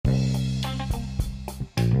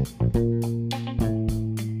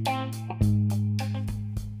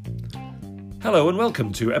Hello and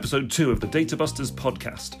welcome to episode 2 of the Data Busters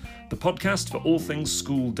podcast, the podcast for all things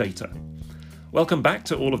school data. Welcome back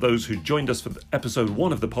to all of those who joined us for episode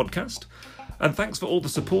 1 of the podcast, and thanks for all the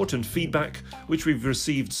support and feedback which we've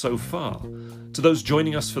received so far. To those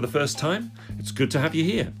joining us for the first time, it's good to have you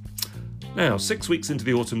here. Now, 6 weeks into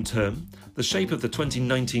the autumn term, the shape of the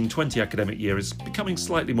 2019-20 academic year is becoming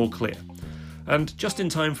slightly more clear. And just in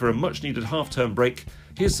time for a much-needed half-term break,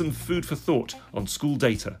 here's some food for thought on school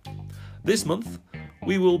data. This month,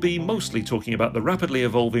 we will be mostly talking about the rapidly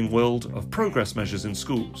evolving world of progress measures in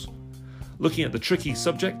schools, looking at the tricky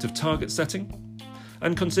subject of target setting,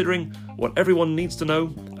 and considering what everyone needs to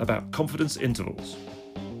know about confidence intervals.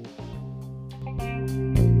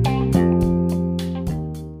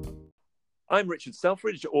 I'm Richard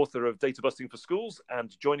Selfridge, author of Data Busting for Schools,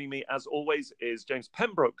 and joining me as always is James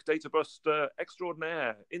Pembroke, Data Buster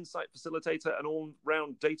extraordinaire, insight facilitator and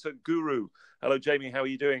all-round data guru. Hello Jamie, how are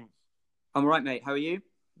you doing? I'm all right, mate. How are you?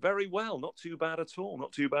 Very well. Not too bad at all.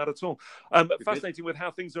 Not too bad at all. Fascinating with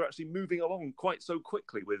how things are actually moving along quite so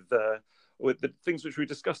quickly with the things which we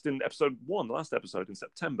discussed in episode 1, the last episode in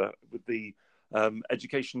September, with the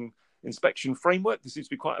education inspection framework. There seems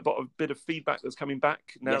to be quite a bit of feedback that's coming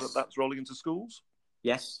back now that that's rolling into schools.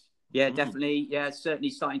 Yes. Yeah, definitely. Yeah, certainly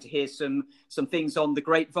starting to hear some things on the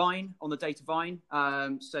grapevine, on the data vine.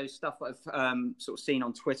 So stuff that I've sort of seen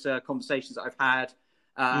on Twitter, conversations that I've had.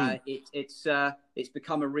 It's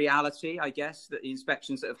become a reality, I guess, that the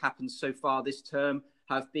inspections that have happened so far this term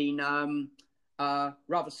have been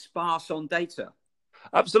rather sparse on data.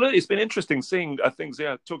 Absolutely. It's been interesting seeing things,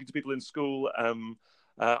 talking to people in school.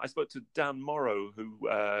 I spoke to Dan Morrow, who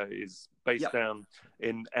is based down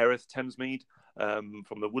in Erith, Thamesmead,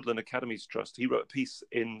 from the Woodland Academies Trust. He wrote a piece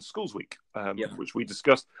in Schools Week, which we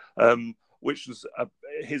discussed, which was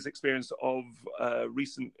his experience of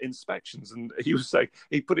recent inspections. And he was saying,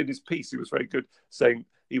 he put in his piece, he was very good, saying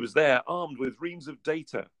he was there armed with reams of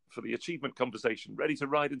data for the achievement conversation, ready to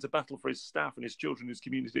ride into battle for his staff and his children, his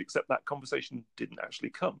community, except that conversation didn't actually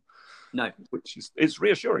come. No. Which is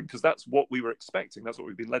reassuring, because that's what we were expecting. That's what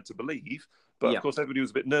we've been led to believe. But of course, everybody was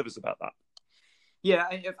a bit nervous about that. Yeah,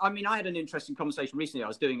 I mean, I had an interesting conversation recently. I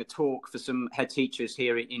was doing a talk for some head teachers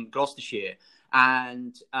here in Gloucestershire,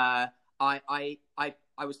 and I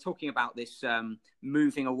was talking about this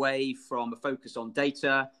moving away from a focus on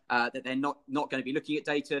data, that they're not going to be looking at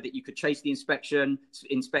data, that you could chase the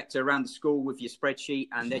inspector around the school with your spreadsheet,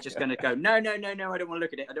 and they're just going to go, no, I don't want to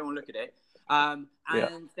look at it. I don't want to look at it.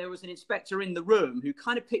 And there was an inspector in the room who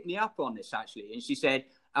kind of picked me up on this, actually. And she said,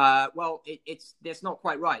 well, that's not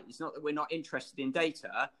quite right. It's not that we're not interested in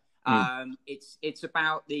data. It's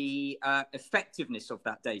about the effectiveness of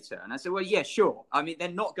that data. And I said, well, yeah, sure. I mean, they're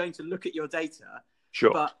not going to look at your data,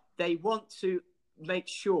 but they want to make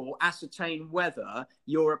sure, ascertain whether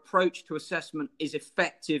your approach to assessment is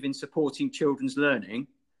effective in supporting children's learning.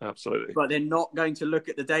 Absolutely. But they're not going to look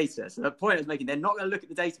at the data. So the point I was making, they're not going to look at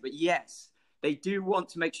the data, but yes, they do want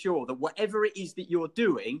to make sure that whatever it is that you're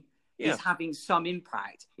doing is having some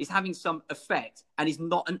impact, is having some effect, and is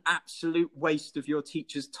not an absolute waste of your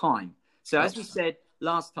teacher's time. So as we said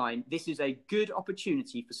last time, this is a good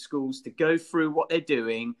opportunity for schools to go through what they're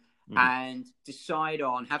doing and decide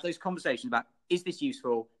on, have those conversations about, is this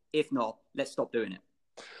useful? If not, let's stop doing it.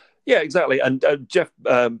 Yeah, exactly. And Jeff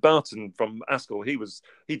Barton from ASCL,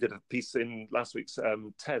 he did a piece in last week's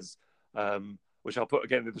TES, which I'll put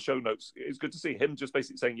again in the show notes. It's good to see him just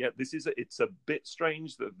basically saying, it's a bit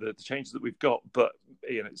strange, the changes that we've got, but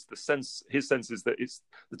it's his sense is that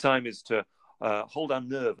the time is to hold our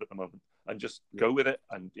nerve at the moment and just go with it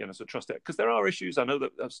and so trust it, because there are issues. I know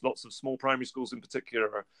that there's lots of small primary schools in particular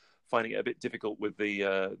are finding it a bit difficult with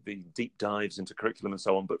the deep dives into curriculum and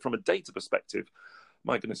so on, but from a data perspective,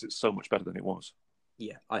 my goodness, it's so much better than it was.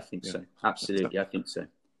 Yeah, I think so. Absolutely, I think so.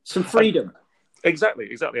 Some freedom. Exactly.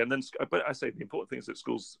 And then, but I say the important thing is that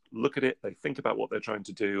schools look at it, they think about what they're trying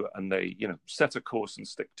to do, and they, set a course and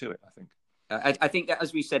stick to it, I think. I think that,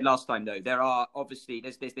 as we said last time, though, there are obviously,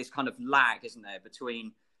 there's this kind of lag, isn't there,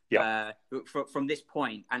 between from this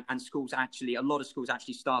point and schools actually, a lot of schools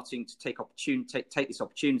actually starting to take this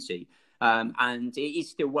opportunity. And it is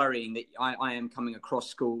still worrying that I am coming across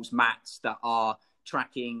schools, Matts, that are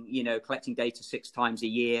tracking, collecting data 6 times a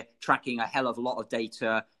year, tracking a hell of a lot of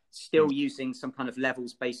data, still using some kind of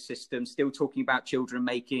levels-based system, still talking about children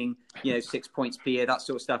making, 6 points per year, that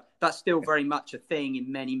sort of stuff. That's still very much a thing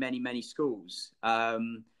in many, many, many schools.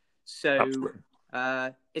 So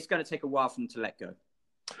it's going to take a while for them to let go.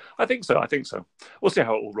 I think so. We'll see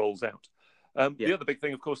how it all rolls out. The other big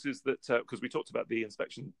thing, of course, is that because we talked about the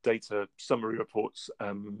inspection data summary reports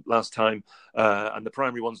last time, and the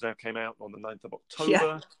primary ones now came out on the 9th of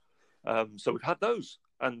October. So we've had those.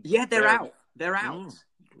 And they're out. They're out.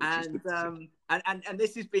 And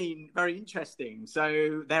this has been very interesting.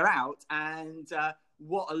 So they're out, and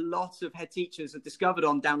what a lot of head teachers have discovered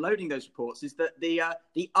on downloading those reports is that the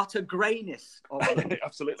utter greyness of them.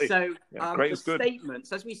 Absolutely. So the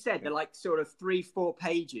statements, as we said, they're like sort of 3-4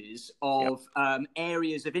 pages of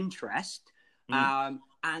areas of interest, and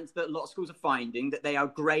that a lot of schools are finding that they are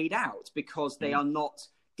greyed out because they are not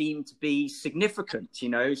deemed to be significant, you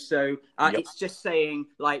know. So it's just saying,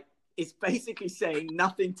 like, it's basically saying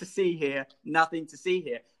nothing to see here, nothing to see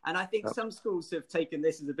here. And I think some schools have taken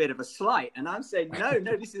this as a bit of a slight. And I'm saying, no,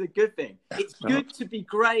 this is a good thing. It's good to be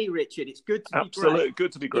grey, Richard. It's good to be grey. Absolutely,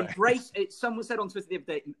 good to be grey. Embrace it. Someone said on Twitter the other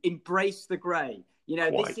day, embrace the grey. You know,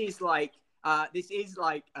 this is like that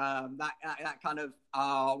kind of,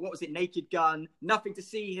 what was it, Naked Gun, nothing to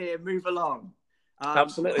see here, move along.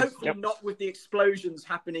 Absolutely. Hopefully not with the explosions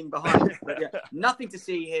happening behind it, but nothing to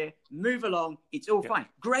see here. Move along. It's all fine.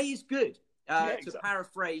 Grey is good. To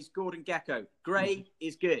paraphrase Gordon Gekko, grey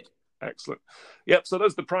is good. Excellent. Yep. So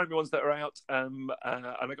those are the primary ones that are out. And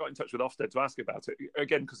I got in touch with Ofsted to ask about it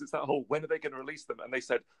again, because it's that whole, when are they going to release them? And they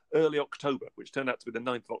said early October, which turned out to be the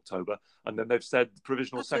 9th of October. And then they've said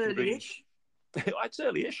provisional secondary. Early-ish. It's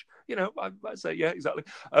early-ish, you know. I'd say, yeah, exactly.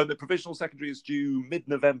 The provisional secondary is due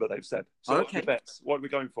mid-November, they've said. So okay. What are we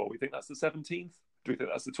going for? We think that's the 17th? Do we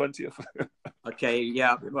think that's the 20th? Okay,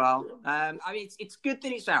 yeah. Well, I mean, it's good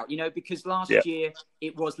that it's out, you know, because last year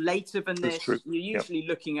it was later than this. True. You're usually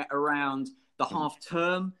looking at around the half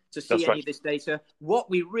term to see any of this data. What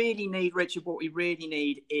we really need, Richard,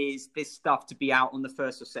 is this stuff to be out on the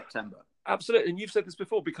 1st of September. Absolutely, and you've said this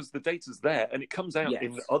before, because the data's there and it comes out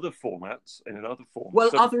in other formats, in another form.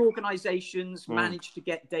 Well, other organisations managed to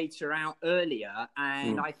get data out earlier,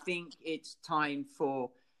 and I think it's time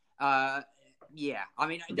for, I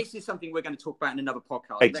mean, this is something we're going to talk about in another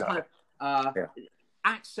podcast. Exactly.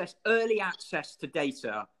 Early access to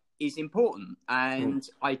data is important, and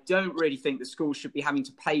I don't really think the schools should be having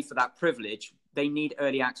to pay for that privilege. They need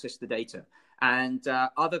early access to data. And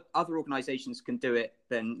other organisations can do it,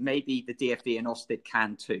 then maybe the DfE and Ofsted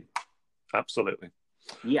can too. Absolutely.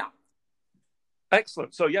 Yeah.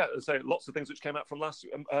 Excellent. So, lots of things which came out from last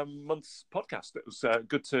month's podcast. It was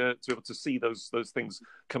good to be able to see those things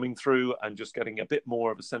coming through and just getting a bit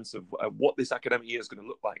more of a sense of what this academic year is going to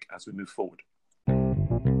look like as we move forward.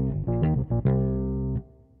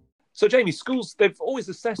 So, Jamie, schools, they've always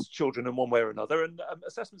assessed children in one way or another, and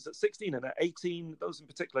assessments at 16 and at 18, those in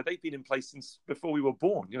particular, they've been in place since before we were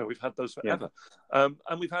born. You know, we've had those forever. Yeah.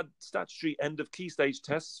 And we've had statutory end of key stage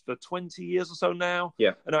tests for 20 years or so now.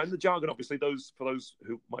 Yeah. And in the jargon, obviously, for those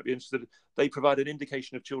who might be interested, they provide an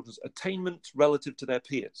indication of children's attainment relative to their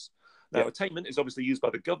peers. Now, attainment is obviously used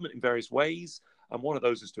by the government in various ways, and one of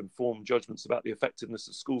those is to inform judgments about the effectiveness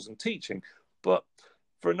of schools and teaching. But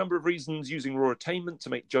for a number of reasons, using raw attainment to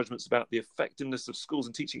make judgments about the effectiveness of schools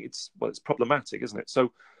and teaching, it's problematic, isn't it?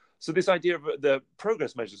 So this idea of the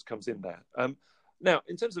progress measures comes in there. Now,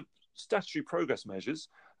 in terms of statutory progress measures,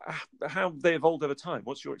 how have they evolved over time?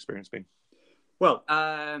 What's your experience been? Well,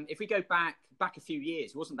 if we go back a few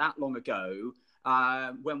years, it wasn't that long ago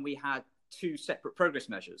when we had 2 separate progress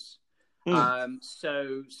measures.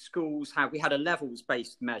 So schools we had a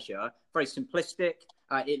levels-based measure, very simplistic.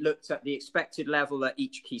 It looked at the expected level at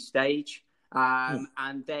each key stage,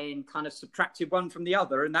 and then kind of subtracted one from the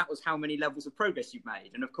other, and that was how many levels of progress you've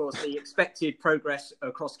made. And of course, the expected progress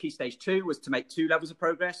across key stage 2 was to make 2 levels of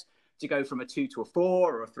progress, to go from a 2 to a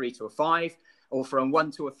 4, or a 3 to a 5, or from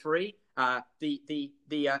 1 to a 3.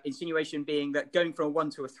 The insinuation being that going from a 1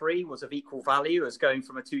 to a 3 was of equal value as going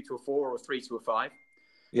from a 2 to a 4 or a 3 to a 5.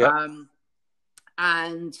 Yeah.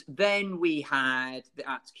 And then we had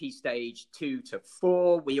at key stage 2 to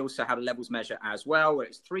 4, we also had a levels measure as well, where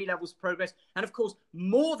it's 3 levels of progress. And of course,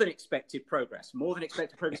 more than expected progress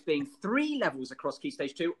being 3 levels across key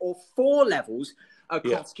stage 2 or 4 levels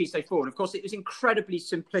across key stage 4. And of course, it was incredibly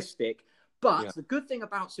simplistic. But the good thing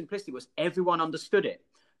about simplicity was everyone understood it.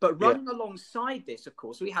 But running alongside this, of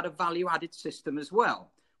course, we had a value-added system as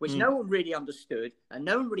well, which no one really understood and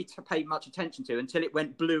no one really paid much attention to until it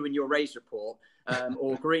went blue in your RAISE report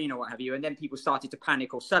or green or what have you. And then people started to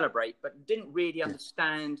panic or celebrate, but didn't really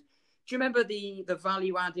understand. Do you remember the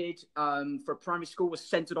value added for a primary school was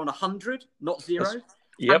centered on 100, not 0?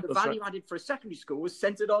 And the value added for a secondary school was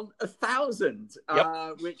centered on 1,000,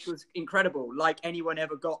 which was incredible. Like anyone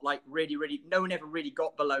ever got no one ever really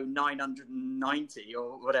got below 990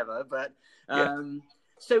 or whatever. But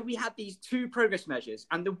So we had these two progress measures,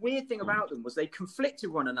 and the weird thing about them was they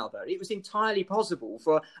conflicted one another. It was entirely possible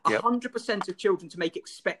for 100% of children to make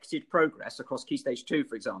expected progress across Key Stage 2,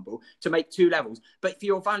 for example, to make 2 levels, but for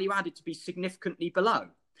your value added to be significantly below.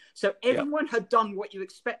 So everyone had done what you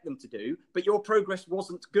expect them to do, but your progress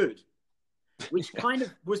wasn't good, which kind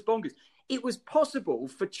of was bonkers. It was possible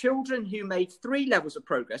for children who made 3 levels of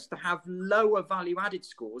progress to have lower value added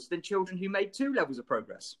scores than children who made 2 levels of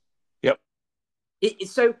progress. Yep.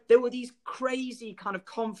 So there were these crazy kind of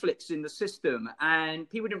conflicts in the system, and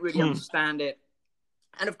people didn't really understand it.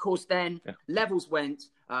 And of course, then levels went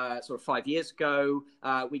sort of 5 years ago.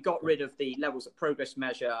 We got rid of the levels of progress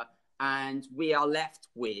measure, and we are left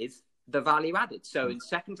with the value added. So in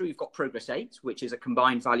secondary, we've got Progress 8, which is a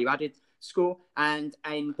combined value added score. And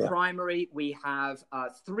in primary, we have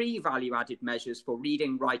 3 value added measures for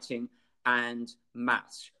reading, writing, and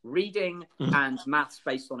maths. Reading and maths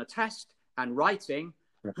based on a test, and writing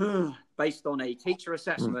based on a teacher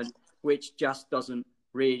assessment, which just doesn't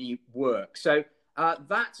really work. So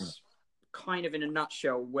that's kind of in a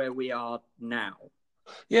nutshell where we are now.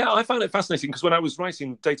 Yeah, I found it fascinating because when I was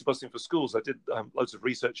writing Data Busting for Schools, I did loads of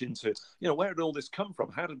research into, where did all this come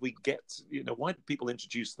from? How did we get, why did people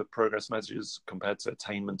introduce the progress measures compared to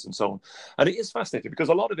attainment and so on? And it is fascinating because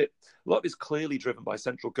a lot of it is clearly driven by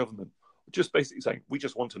central government, just basically saying, we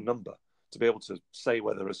just want a number to be able to say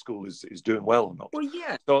whether a school is doing well or not. Well,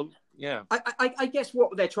 yeah. So, yeah. I guess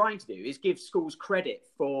what they're trying to do is give schools credit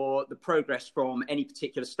for the progress from any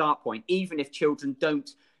particular start point, even if children don't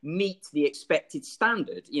meet the expected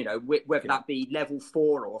standard, whether that be level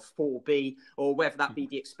 4 or 4B, or whether that be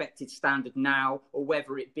the expected standard now, or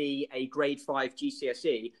whether it be a grade 5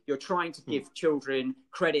 GCSE. You're trying to give children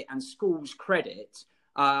credit and schools credit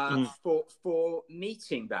for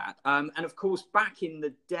meeting that. And of course, back in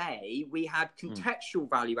the day, we had contextual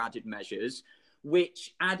value added measures,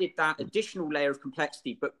 which added that additional layer of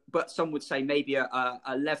complexity, but some would say maybe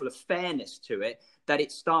a level of fairness to it, that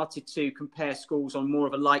it started to compare schools on more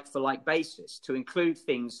of a like-for-like basis, to include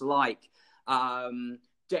things like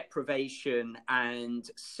deprivation and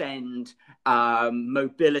SEND,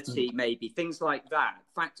 mobility, maybe things like that,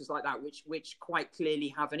 factors like that, which quite clearly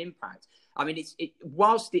have an impact. I mean,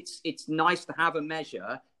 whilst it's nice to have a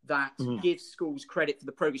measure that gives schools credit for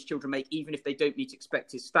the progress children make, even if they don't meet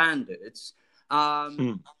expected standards,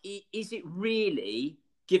 is it really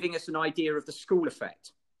giving us an idea of the school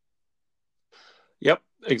effect? Yep,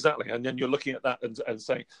 exactly. And then you're looking at that and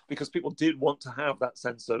saying, because people did want to have that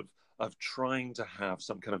sense of trying to have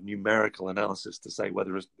some kind of numerical analysis to say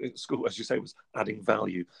whether a school, as you say, was adding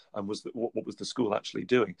value and what was the school actually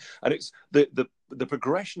doing. And it's the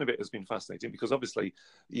progression of it has been fascinating, because obviously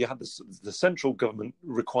you had the central government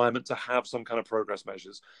requirement to have some kind of progress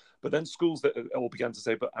measures, but then schools that all began to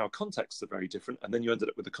say, but our contexts are very different. And then you ended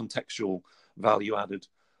up with the contextual value added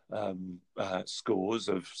scores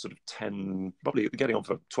of sort of 10, probably getting on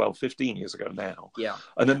for 12, 15 years ago now. Yeah.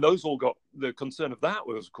 And then those all got, the concern of that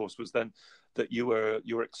was, of course, was then that you were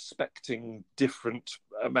expecting different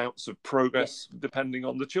amounts of progress depending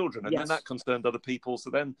on the children. And then that concerned other people. So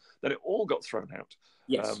then it all got thrown out.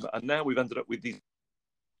 Yes. And now we've ended up with these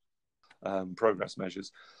progress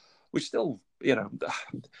measures, which still,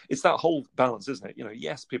 it's that whole balance, isn't it?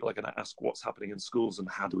 Yes, people are going to ask what's happening in schools and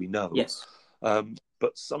how do we know? Yes.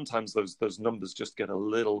 But sometimes those numbers just get a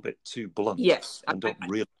little bit too blunt. Yes. And don't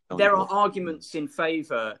really. There are arguments in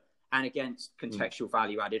favour and against contextual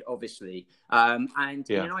value added, obviously. And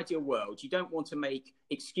in an ideal world, you don't want to make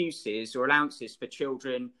excuses or allowances for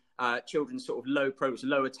children's sort of low progress,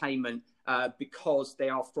 low attainment, because they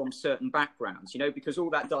are from certain backgrounds, because all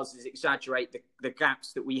that does is exaggerate the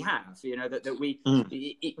gaps that we have,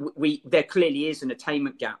 there clearly is an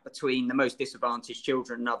attainment gap between the most disadvantaged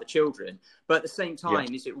children and other children. But at the same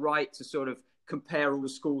time, is it right to sort of compare all the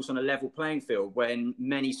schools on a level playing field when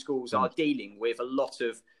many schools are dealing with a lot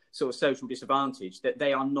of sort of social disadvantage that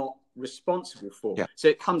they are not responsible for? So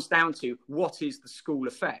it comes down to, what is the school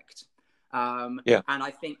effect? And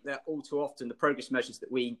I think that all too often the progress measures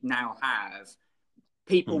that we now have,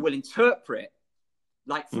 people will interpret,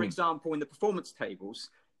 like, for example, in the performance tables,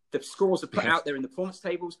 the scores are put out there in the performance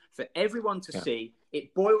tables for everyone to see.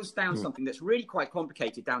 It boils down something that's really quite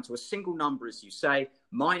complicated down to a single number, as you say,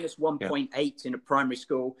 minus 1.8 in a primary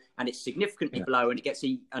school, and it's significantly below, and it gets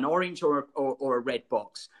an orange or a red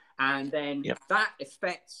box. And then that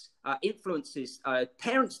affects, influences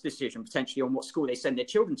parents' decision potentially on what school they send their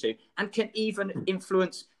children to, and can even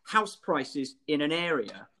influence house prices in an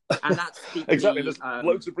area. And that's exactly. There's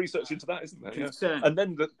loads of research into that, isn't there? Concern. And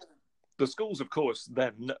then the schools, of course,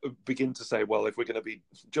 then begin to say, well, if we're going to be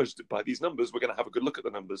judged by these numbers, we're going to have a good look at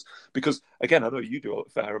the numbers. Because, again, I know you do a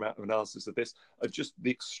fair amount of analysis of this, just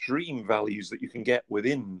the extreme values that you can get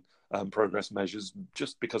within progress measures,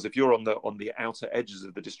 just because if you're on the outer edges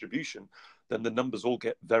of the distribution, then the numbers all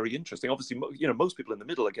get very interesting. Obviously, most people in the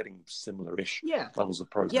middle are getting similar-ish levels of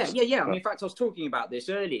progress. Yeah. I mean, in fact, I was talking about this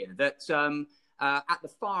earlier, that at the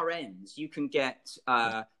far ends, you can get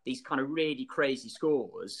these kind of really crazy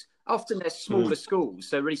scores. Often they're smaller schools.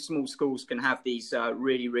 So really small schools can have these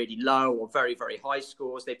really, really low or very, very high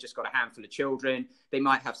scores. They've just got a handful of children. They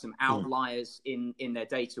might have some outliers in their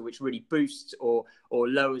data, which really boosts or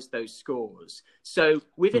lowers those scores. So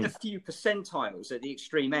within a few percentiles at the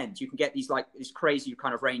extreme end, you can get these crazy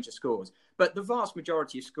kind of range of scores. But the vast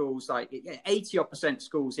majority of schools, like 80% of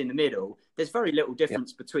schools in the middle, there's very little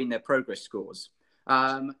difference between their progress scores.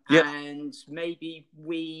 And maybe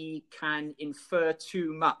we can infer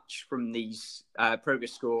too much from these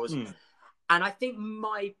progress scores. And I think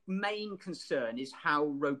my main concern is how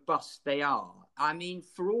robust they are. I mean,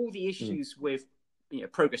 for all the issues with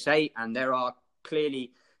Progress 8, and there are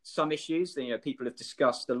clearly some issues, people have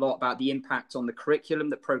discussed a lot about the impact on the curriculum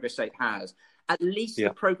that Progress 8 has. At least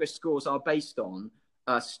the progress scores are based on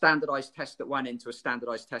a standardized test at one end to a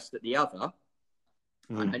standardized test at the other.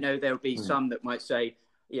 And I know there will be some that might say,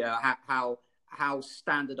 how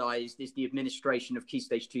standardized is the administration of Key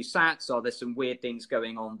Stage 2 SATs? Are there some weird things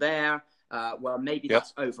going on there? Well, maybe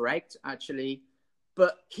that's over-egged, actually.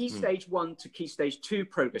 But Key Stage 1 to Key Stage 2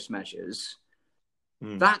 progress measures,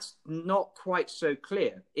 that's not quite so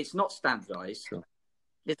clear. It's not standardized,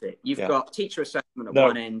 is it? You've got teacher assessment at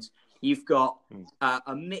one end. You've got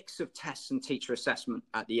a mix of tests and teacher assessment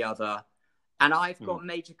at the other. And I've got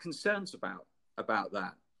major concerns about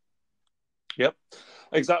that. Yep,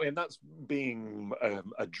 exactly, and that's being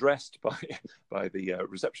addressed by the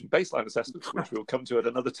reception baseline assessments, which we'll come to at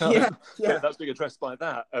another time. Yeah. That's being addressed by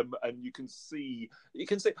that, and you can see.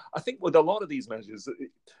 I think with a lot of these measures,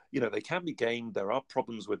 they can be gamed. There are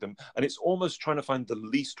problems with them, and it's almost trying to find the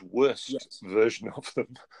least worst version of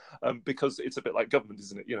them, because it's a bit like government,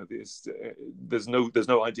 isn't it? There's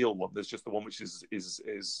no ideal one. There's just the one which is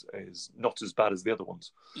not as bad as the other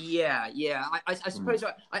ones. Yeah. I suppose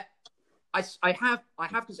I have,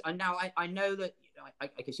 and now I know that I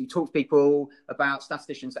guess you talk to people about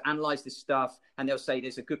statisticians that analyze this stuff, and they'll say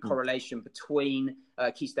there's a good correlation between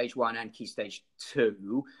Key Stage 1 and Key Stage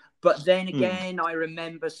 2. But then again, I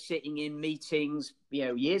remember sitting in meetings,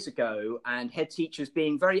 years ago, and head teachers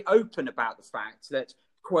being very open about the fact that,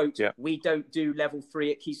 quote, we don't do level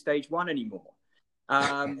 3 at Key Stage 1 anymore,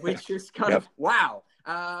 which is kind of, wow.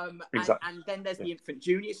 And then there's the infant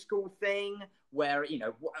junior school thing, where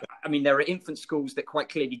there are infant schools that quite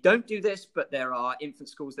clearly don't do this, but there are infant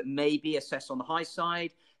schools that maybe assess on the high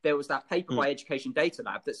side. There was that paper by Education Data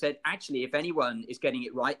Lab that said, actually, if anyone is getting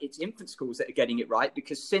it right, it's infant schools that are getting it right,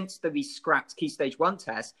 because since we scrapped Key Stage 1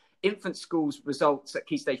 tests, infant schools results at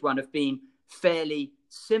Key Stage 1 have been fairly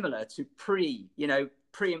similar to pre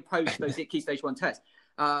and post those Key Stage 1 tests.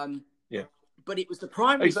 But it was the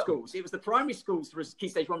primary schools. It was the primary schools Key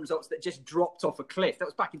Stage 1 results that just dropped off a cliff. That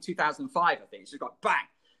was back in 2005, I think. So it got bang,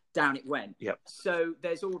 down it went. So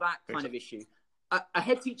there's all that kind of issue. A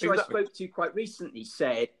head teacher I spoke to quite recently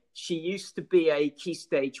said she used to be a Key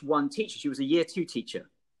Stage 1 teacher. She was a Year 2 teacher.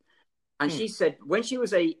 And she said when she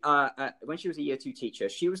was a Year 2 teacher,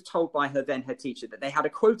 she was told by her then head teacher that they had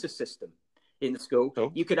a quota system in the school.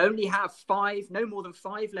 You could only have no more than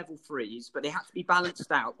 5 level 3s, but they had to be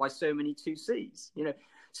balanced out by so many 2Cs.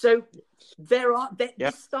 So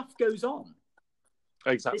this stuff goes on.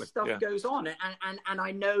 Exactly. This stuff goes on, and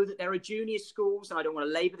I know that there are junior schools, and I don't want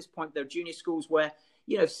to labour this point. There are junior schools where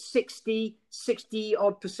 60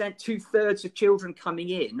 odd percent, 2/3 of children coming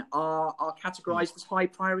in are categorised as high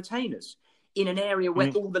prioritainers in an area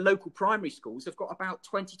where all the local primary schools have got about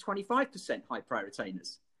 20-25% high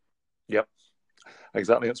prioritainers. Yep.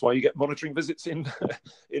 Exactly. That's why you get monitoring visits in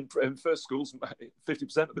first schools.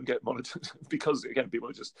 50% of them get monitored because, again, people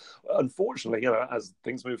are just, unfortunately, as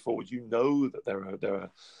things move forward, that there are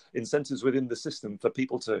incentives within the system for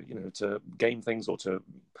people to game things or to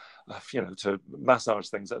massage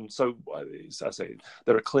things. And so, as I say,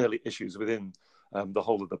 there are clearly issues within the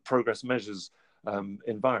whole of the progress measures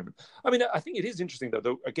environment. I mean, I think it is interesting,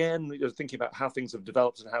 though again, thinking about how things have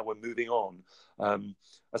developed and how we're moving on.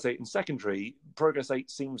 I say in secondary, Progress 8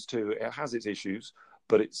 it has its issues,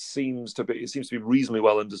 but it seems to be reasonably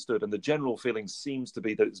well understood, and the general feeling seems to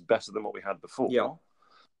be that it's better than what we had before.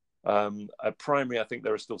 At primary, I think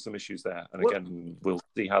there are still some issues there, and again, we'll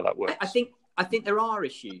see how that works. I I think there are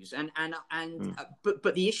issues,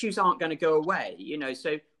 but the issues aren't going to go away.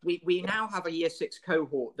 So we now have a year 6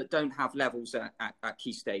 cohort that don't have levels at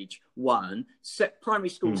Key Stage 1. So primary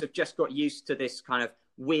schools have just got used to this kind of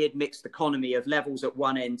weird mixed economy of levels at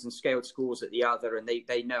one end and scaled scores at the other, and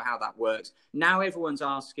they know how that works. Now everyone's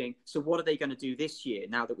asking, so what are they going to do this year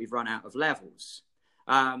now that we've run out of levels?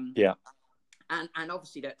 And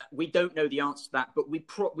obviously that we don't know the answer to that, but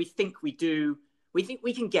we think we do. We think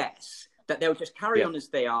we can guess that they'll just carry on as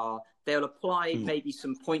they are. They'll apply maybe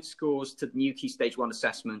some point scores to the new Key Stage 1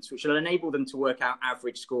 assessments, which will enable them to work out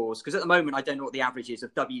average scores. Because at the moment, I don't know what the average is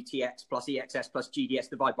of WTX plus EXS plus GDS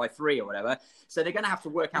divided by 3 or whatever. So they're going to have to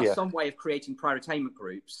work out some way of creating prior attainment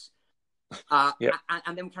groups. And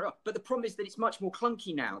then carry on. But the problem is that it's much more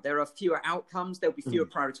clunky now. There are fewer outcomes. There'll be fewer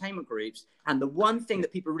prior attainment groups. And the one thing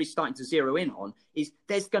that people are really starting to zero in on is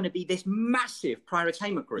there's going to be this massive prior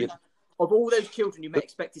attainment group of all those children who met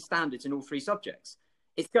expected standards in all 3 subjects.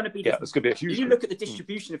 It's going to be it's going to be a huge. You look at the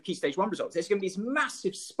distribution of Key Stage 1 results. There's going to be this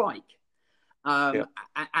massive spike, and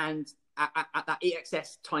at that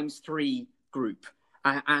EXS times 3 group,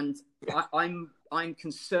 and I'm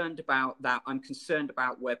concerned about that. I'm concerned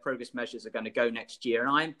about where progress measures are going to go next year,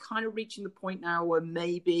 and I'm kind of reaching the point now where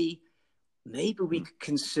maybe we could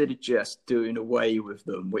consider just doing away with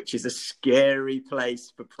them, which is a scary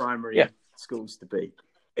place for primary schools to be.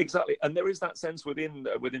 Exactly, and there is that sense within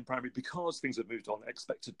primary, because things have moved on.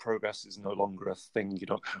 Expected progress is no longer a thing. You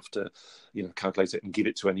don't have to, calculate it and give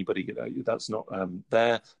it to anybody. That's not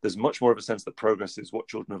there. There's much more of a sense that progress is what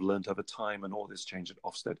children have learned over time, and all this change at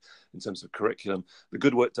Ofsted in terms of curriculum. The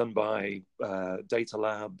good work done by Data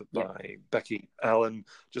Lab, by Becky Allen,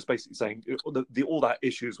 just basically saying all that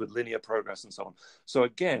issues with linear progress and so on. So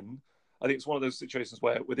again, I think it's one of those situations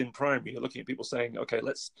where within primary, you're looking at people saying, okay,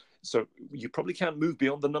 so you probably can't move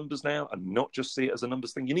beyond the numbers now and not just see it as a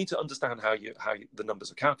numbers thing. You need to understand how the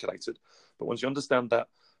numbers are calculated. But once you understand that,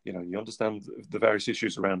 you understand the various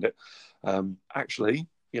issues around it,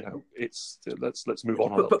 it's let's move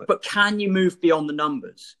on a little bit. But can you move beyond the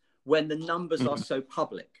numbers when the numbers are so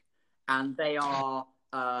public and they are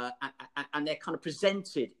and they're kind of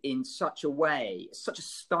presented in such a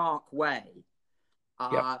stark way,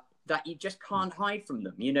 that you just can't hide from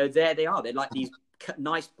them. There they are. They're like these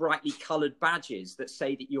nice, brightly coloured badges that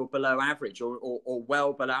say that you're below average or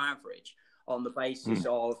well below average on the basis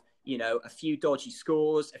of, a few dodgy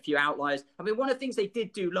scores, a few outliers. I mean, one of the things they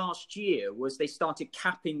did do last year was they started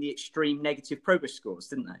capping the extreme negative progress scores,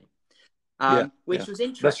 didn't they? Which was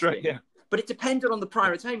interesting. That's right, yeah. But it depended on the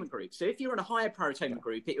prior attainment group. So if you're in a higher prior attainment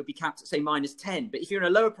group, it would be capped at, say, -10. But if you're in a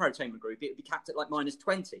lower prior attainment group, it would be capped at like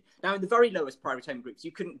 -20. Now, in the very lowest prior attainment groups,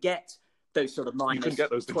 you couldn't get those sort of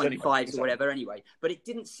 -25s or whatever anyway. But it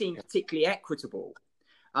didn't seem particularly equitable.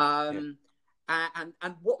 And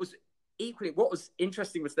what was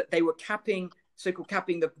interesting was that they were capping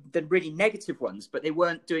the really negative ones, but they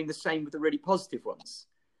weren't doing the same with the really positive ones.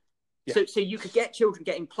 So you could get children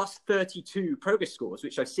getting +32 progress scores,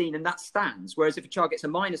 which I've seen, and that stands. Whereas if a child gets a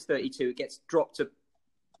 -32, it gets dropped to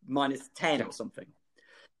 -10 or something.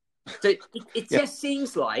 So it just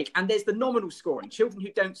seems like, and there's the nominal scoring. Children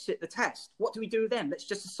who don't sit the test, what do we do with them? Let's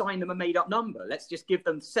just assign them a made-up number. Let's just give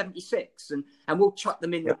them 76, and we'll chuck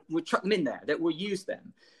them in. We'll chuck them in there. That we'll use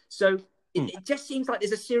them. So it just seems like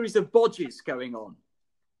there's a series of bodges going on.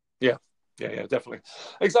 Yeah, definitely.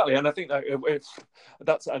 Exactly. And I think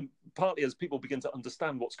that's partly as people begin to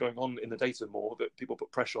understand what's going on in the data more, that people put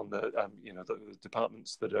pressure on the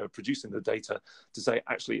departments that are producing the data to say,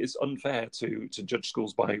 actually, it's unfair to judge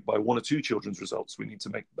schools by 1 or 2 children's results. We need to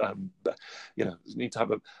make, need to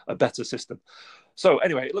have a better system. So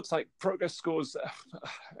anyway, it looks like progress scores,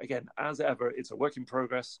 again, as ever, it's a work in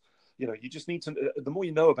progress. You just need to, the more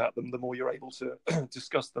you know about them, the more you're able to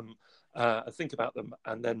discuss them, think about them,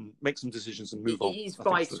 and then make some decisions and move on. It is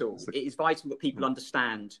vital. It is vital that people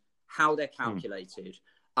understand how they're calculated,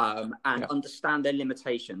 and understand their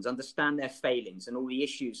limitations, understand their failings, and all the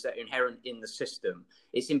issues that are inherent in the system.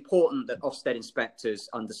 It's important that Ofsted inspectors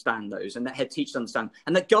understand those, and that head teachers understand,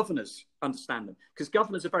 and that governors understand them, because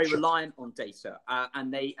governors are very reliant on data,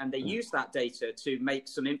 and they use that data to make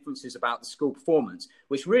some inferences about the school performance,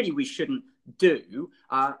 which really we shouldn't do.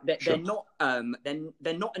 They're not an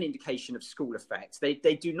indication of school effect.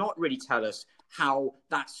 They do not really tell us how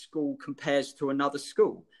that school compares to another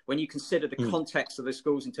school. When you consider the context of the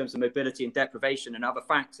schools in terms of mobility and deprivation and other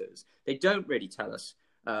factors, they don't really tell us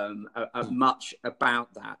much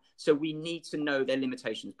about that. So we need to know their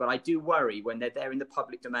limitations. But I do worry when they're there in the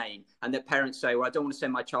public domain and their parents say, well, I don't want to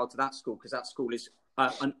send my child to that school because that school is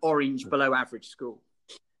an orange below average school.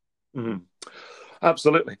 Mm-hmm.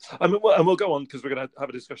 Absolutely. I mean, and we'll go on because we're going to have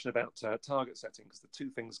a discussion about target setting, because the two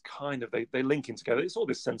things kind of, they link in together. It's all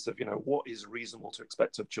this sense of, what is reasonable to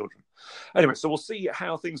expect of children. Anyway, so we'll see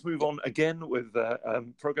how things move on again with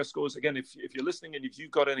progress scores. Again, if you're listening and if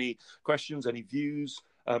you've got any questions, any views,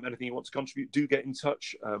 anything you want to contribute, do get in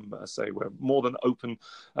touch. I say we're more than open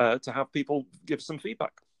to have people give some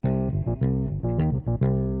feedback.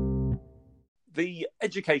 The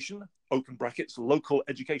education, open brackets, local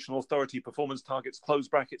educational authority performance targets, close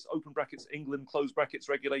brackets, open brackets, England, close brackets,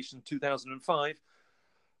 regulation 2005.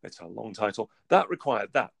 It's a long title. That required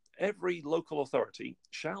that every local authority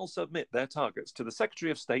shall submit their targets to the Secretary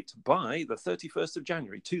of State by the 31st of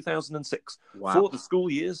January 2006 for the school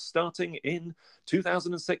years starting in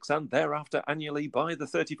 2006 and thereafter annually by the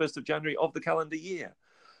 31st of January of the calendar year.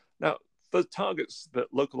 Now, the targets that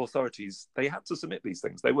local authorities, they had to submit these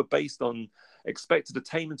things. They were based on expected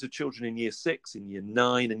attainment of children in year 6, in year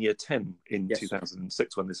 9 and year 10 in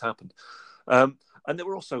 2006 when this happened. And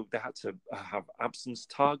they had to have absence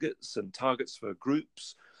targets and targets for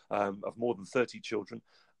groups of more than 30 children.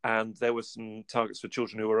 And there were some targets for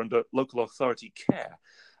children who were under local authority care.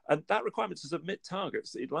 And that requirement to submit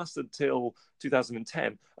targets, it lasted till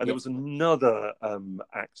 2010. And there was another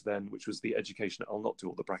act then, which was the Education, I'll not do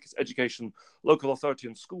all the brackets, Education, Local Authority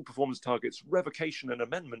and School Performance Targets, Revocation and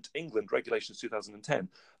Amendment, England, Regulations 2010.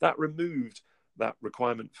 That removed that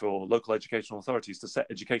requirement for local educational authorities to set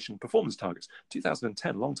education performance targets.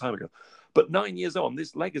 2010, a long time ago. But 9 years on,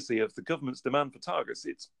 this legacy of the government's demand for targets,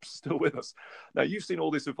 it's still with us. Now, you've seen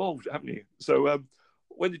all this evolve, haven't you? So,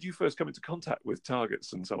 when did you first come into contact with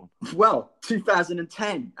targets and so on? Well,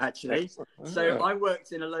 2010, actually. So I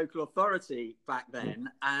worked in a local authority back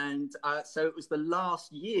then. And so it was the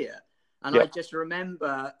last year. And I just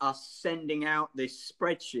remember us sending out this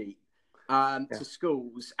spreadsheet to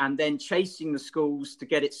schools and then chasing the schools to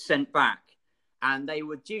get it sent back. And they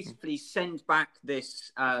would dutifully send back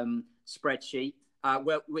this spreadsheet,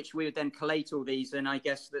 which we would then collate all these. And I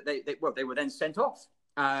guess that they were then sent off.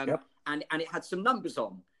 And it had some numbers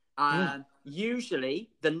on. Usually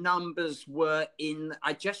the numbers were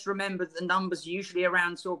I just remember the numbers usually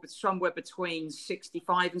around sort of somewhere between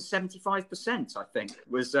 65 and 75%, I think,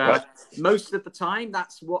 was most of the time.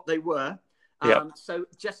 That's what they were. So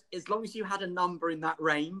just as long as you had a number in that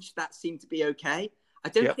range, that seemed to be okay. I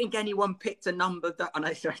don't think anyone picked a number and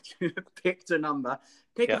I picked a number.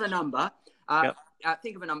 Think of a number.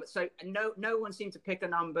 So no one seemed to pick a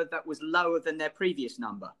number that was lower than their previous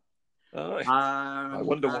number. I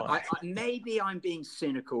wonder why. Maybe I'm being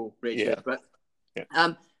cynical, Richard, but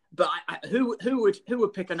who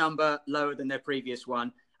would pick a number lower than their previous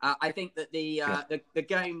one? I think that the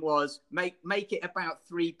game was make it about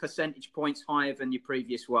 3 percentage points higher than your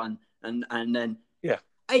previous one, and then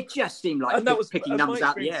it just seemed like picking numbers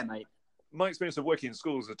out of the air, mate. My experience of working in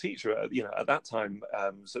schools as a teacher, at that time,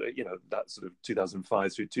 that sort of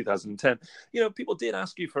 2005 through 2010, people did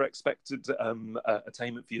ask you for expected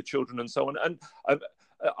attainment for your children and so on. And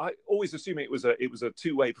I always assume it was a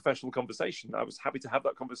two-way professional conversation. I was happy to have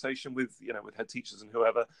that conversation with head teachers and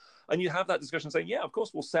whoever, and you have that discussion saying, of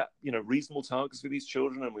course we'll set reasonable targets for these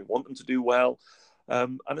children and we want them to do well.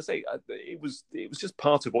 And I say it was just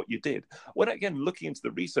part of what you did. When again looking into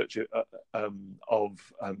the research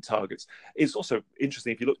of targets, it's also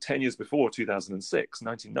interesting. If you look 10 years before 2006,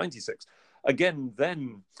 1996, again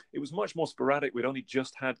then it was much more sporadic. We'd only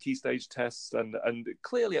just had key stage tests, and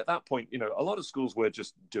clearly at that point, a lot of schools were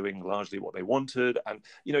just doing largely what they wanted, and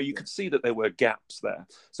you could see that there were gaps there.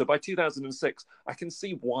 So by 2006, I can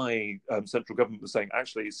see why central government was saying,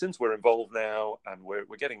 actually, since we're involved now and we're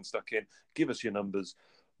getting stuck in, give us your numbers.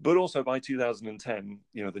 But also by 2010,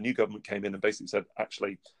 the new government came in and basically said,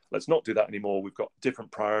 actually, let's not do that anymore. We've got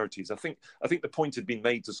different priorities. I think the point had been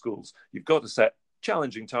made to schools. You've got to set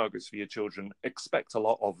challenging targets for your children, expect a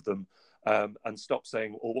lot of them, and stop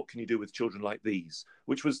saying, what can you do with children like these?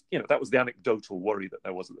 Which was, that was the anecdotal worry that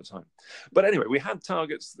there was at the time. But anyway, we had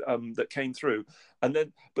targets that came through.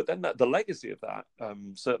 But then the legacy of that,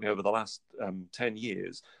 certainly over the last 10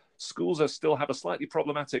 years, schools still have a slightly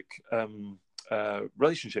problematic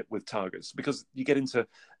relationship with targets, because you get into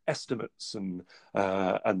estimates and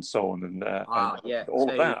so on and all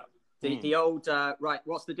of that. The old,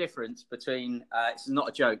 what's the difference between, it's not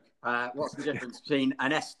a joke, what's the difference between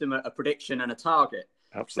an estimate, a prediction and a target?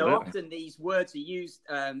 Absolutely. So often these words are used,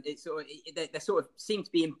 they sort of seem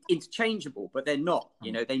to be interchangeable, but they're not,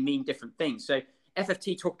 they mean different things. So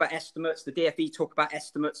FFT talk about estimates, the DFE talk about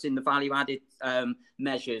estimates in the value-added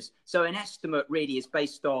measures. So an estimate really is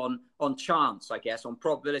based on chance, I guess, on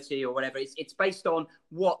probability or whatever. It's based on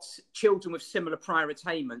what children with similar prior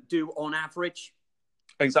attainment do on average.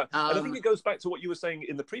 Exactly. And I think it goes back to what you were saying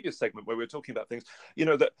in the previous segment where we were talking about things,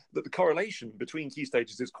 that the correlation between key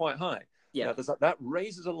stages is quite high. Yeah. That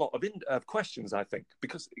raises a lot of questions, I think,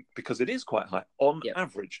 because it is quite high. On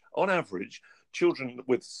average, children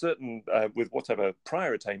with certain, with whatever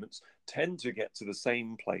prior attainments tend to get to the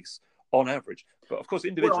same place on average. But of course,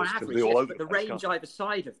 individuals on average, can be all over but the range either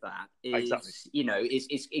side of that is, exactly.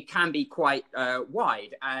 It can be quite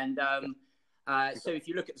wide. And so if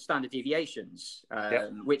you look at the standard deviations,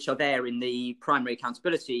 which are there in the primary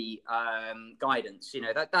accountability guidance,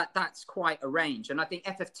 that's quite a range. And I think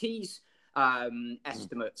FFT's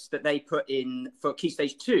estimates that they put in for Key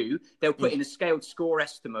Stage 2, they'll put in a scaled score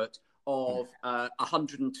estimate of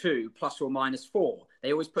 102 plus or minus 4.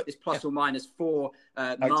 They always put this plus or minus 4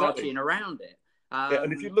 margin around it.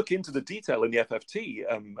 And if you look into the detail in the FFT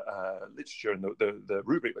literature and the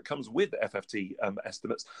rubric that comes with FFT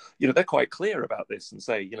estimates, they're quite clear about this and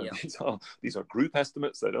say, these are group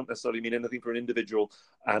estimates. They don't necessarily mean anything for an individual,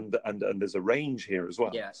 and there's a range here as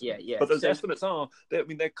well. But those estimates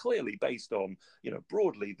they're clearly based on,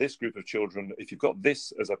 broadly this group of children. If you've got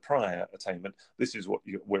this as a prior attainment, this is what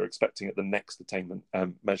we're expecting at the next attainment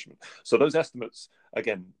measurement. So those estimates,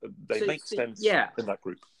 again, they make sense in that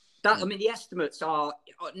group. The estimates are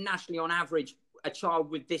nationally on average, a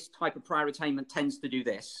child with this type of prior attainment tends to do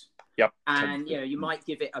this. Yep. And, you might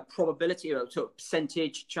give it a probability or a sort of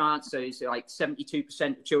percentage chance. So it's like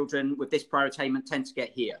 72% of children with this prior attainment tend to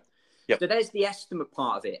get here. Yep. So there's the estimate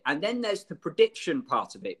part of it. And then there's the prediction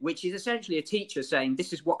part of it, which is essentially a teacher saying,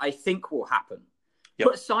 this is what I think will happen. Yep.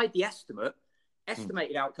 Put aside the estimate.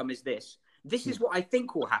 Estimated outcome is this. This is what I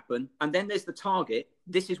think will happen. And then there's the target.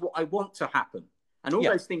 This is what I want to happen. And all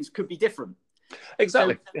those things could be different.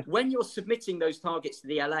 Exactly. So when you're submitting those targets to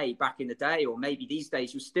the LA back in the day, or maybe these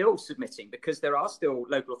days, you're still submitting because there are still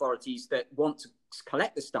local authorities that want to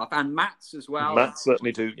collect the stuff, and MATs as well. MATs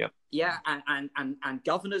certainly do, Yeah, and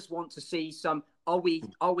governors want to see some. Are we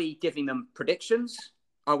giving them predictions?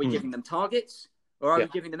 Are we giving them targets? Or are we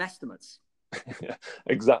giving them estimates?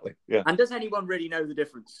 Exactly. Yeah. And does anyone really know the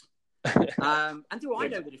difference? And do I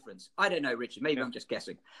know the difference? I don't know, Richard. Maybe I'm just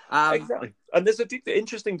guessing. Exactly. And there's an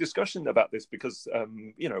interesting discussion about this because, at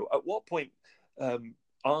what point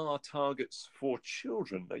are targets for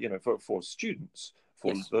children, for students,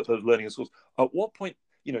 for the learning in schools, at what point,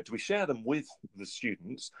 do we share them with the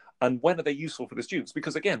students, and when are they useful for the students?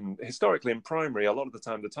 Because again, historically in primary, a lot of the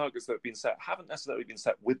time, the targets that have been set haven't necessarily been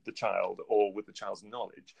set with the child or with the child's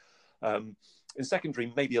knowledge. In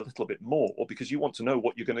secondary, maybe a little bit more, because you want to know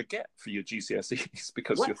what you're going to get for your GCSEs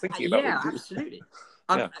because you're thinking about it. Absolutely.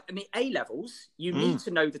 A levels, you need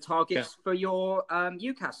to know the targets for your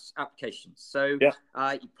UCAS applications. So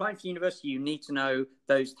applying for university, you need to know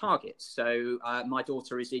those targets. So my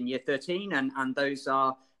daughter is in year 13, and those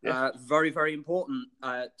are very, very important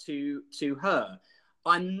to her.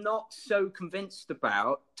 I'm not so convinced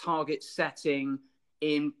about target setting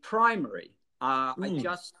in primary.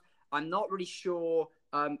 I'm not really sure.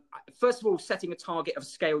 First of all, setting a target of a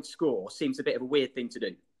scaled score seems a bit of a weird thing to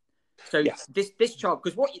do. So this child,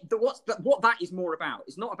 because what that is more about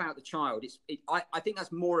is not about the child. I think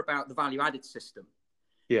that's more about the value added system.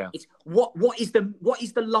 Yeah. It's what is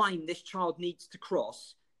the line this child needs to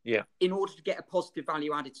cross in order to get a positive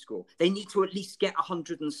value added score. They need to at least get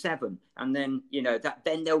 107, and then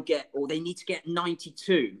then they'll get, or they need to get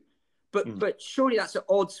 92. But surely that's at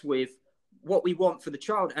odds with what we want for the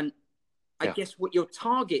child. And I guess what your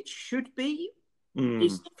target should be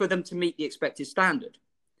is for them to meet the expected standard.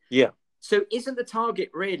 Yeah. So isn't the target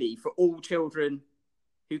really for all children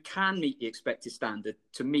who can meet the expected standard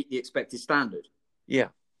to meet the expected standard? Yeah.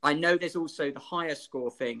 I know there's also the higher score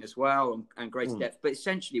thing as well, and greater depth, but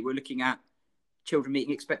essentially we're looking at children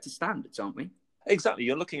meeting expected standards, aren't we? Exactly.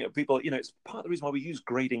 You're looking at people, it's part of the reason why we use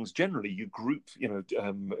gradings generally. You group,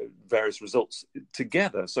 various results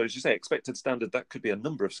together. So as you say, expected standard, that could be a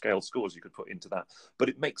number of scaled scores you could put into that. But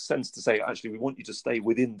it makes sense to say, actually, we want you to stay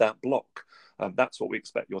within that block. That's what we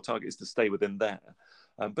expect. Your target is to stay within there.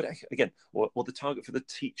 But again, or the target for the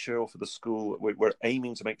teacher or for the school, we're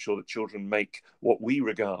aiming to make sure that children make what we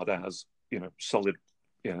regard as, solid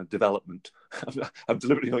development. I'm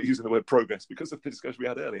deliberately not using the word progress because of the discussion we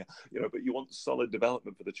had earlier, but you want solid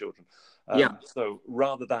development for the children. So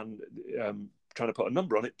rather than trying to put a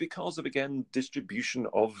number on it because of, again, distribution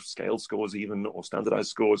of scaled scores even, or standardized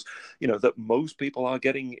scores, that most people are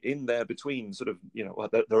getting in there between sort of,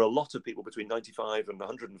 there are a lot of people between 95 and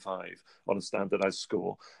 105 on a standardized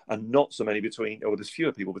score, and not so many there's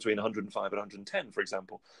fewer people between 105 and 110, for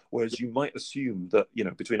example, whereas you might assume that,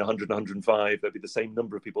 between 100 and 105, there'd be the same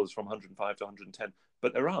number of people as from 105 to 110,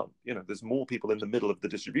 but there aren't. There's more people in the middle of the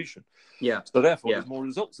distribution. Yeah. So therefore, there's more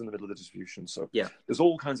results in the middle of the distribution. So there's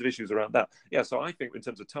all kinds of issues around that. Yeah. So I think in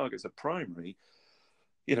terms of targets of primary,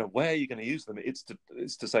 where you're going to use them, it's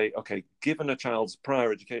to say, okay, given a child's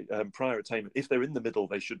prior attainment, if they're in the middle,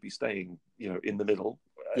 they should be staying, in the middle.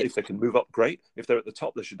 If they can move up, great. If they're at the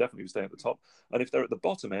top, they should definitely stay at the top. And if they're at the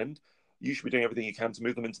bottom end, you should be doing everything you can to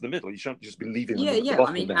move them into the middle. You shouldn't just be leaving them at the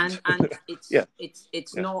bottom end. And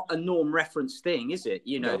it's not a norm reference thing, is it?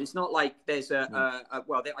 It's not like there's I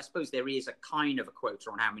suppose there is a kind of a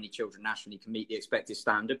quota on how many children nationally can meet the expected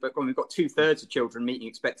standard, but when we've got 2/3 of children meeting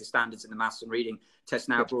expected standards in the maths and reading test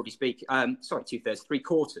now, broadly speaking, 2/3,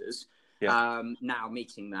 3/4 now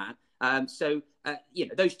meeting that.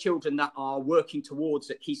 Those children that are working towards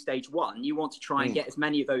at Key Stage 1, you want to try and get as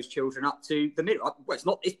many of those children up to the middle. Well, it's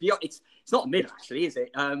not the middle, actually, is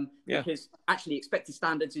it? Because actually expected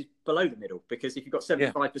standards is below the middle, because if you've got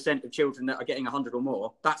 75% of children that are getting 100 or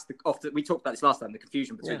more, that's we talked about this last time, the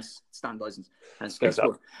confusion between standardized and scale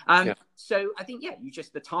score. So I think,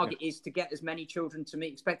 the target is to get as many children to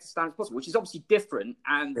meet expected standards as possible, which is obviously different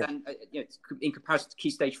than in comparison to Key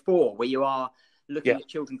Stage 4, where you are looking at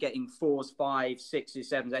children getting 4s, 5s, 6s,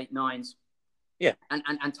 7s, 8s, 9s. Yeah.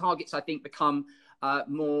 And targets, I think, become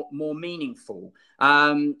more meaningful.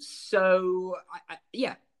 I'm just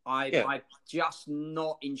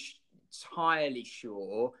not entirely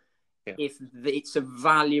sure if it's a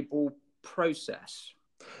valuable process.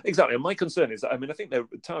 Exactly. And my concern is that, I think the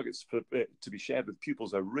targets to be shared with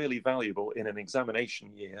pupils are really valuable in an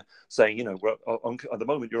examination year, saying, at the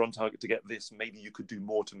moment you're on target to get this, maybe you could do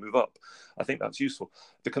more to move up. I think that's useful.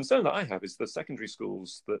 The concern that I have is the secondary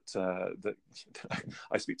schools that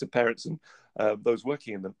I speak to parents and those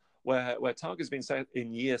working in them, where targets have been set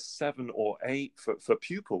in year 7 or 8 for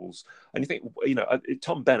pupils. And you think,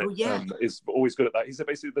 Tom Bennett is always good at that. He said,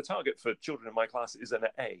 basically, the target for children in my class is an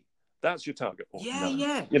A. That's your target.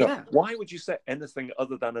 Why would you set anything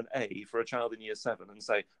other than an A for a child in year 7 and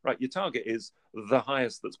say, right, your target is the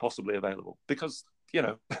highest that's possibly available? Because,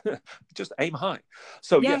 just aim high.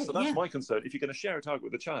 So that's my concern. If you're going to share a target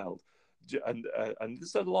with a child, and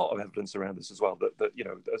there's a lot of evidence around this as well,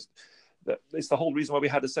 that it's the whole reason why we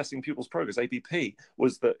had assessing pupils' progress, APP,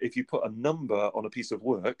 was that if you put a number on a piece of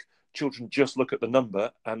work, children just look at the number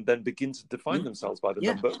and then begin to define themselves by the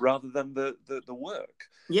number rather than the work.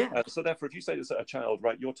 So therefore, if you say to a child,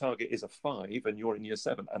 right, your target is a 5 and you're in year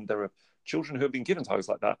 7, and there are children who have been given targets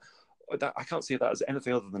like that, I can't see that as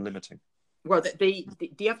anything other than limiting. Well,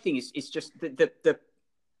 the other thing is just the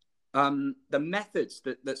methods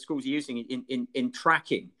that schools are using in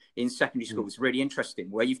tracking in secondary school is really interesting,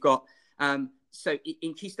 where you've got so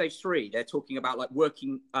in Key Stage 3, they're talking about like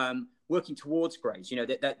working towards grades,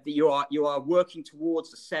 that you are working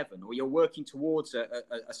towards a 7, or you're working towards a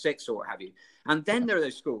 6, or what have you. And then there are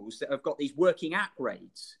those schools that have got these working at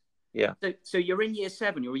grades. So you're in year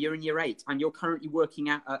 7 or you're in year 8 and you're currently working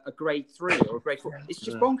at a grade 3 or a grade 4. It's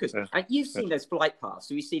just bonkers. And you've seen those flight paths.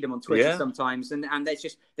 So you see them on Twitter sometimes, and they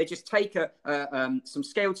just take some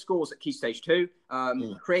scaled scores at Key Stage 2,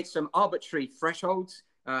 create some arbitrary thresholds.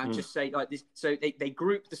 Just say like this. So they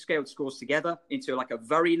group the scaled scores together into like a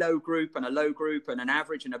very low group and a low group and an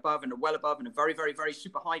average and above and a well above and a very, very, very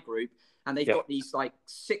super high group. And they've got these like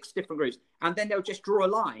 6 different groups. And then they'll just draw a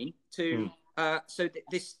line to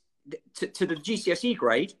to the GCSE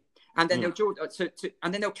grade, and then they'll draw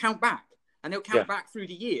and then they'll count back. And they'll count back through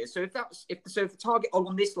the years. So if the target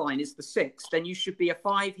on this line is the 6, then you should be a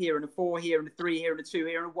 5 here and a 4 here and a 3 here and a 2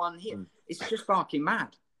 here and a 1 here. It's just barking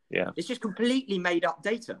mad. It's just completely made up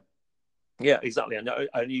data. Yeah, exactly.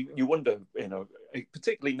 And you wonder,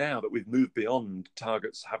 particularly now that we've moved beyond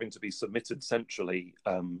targets having to be submitted centrally,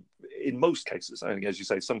 in most cases, I think, as you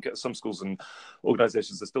say, some schools and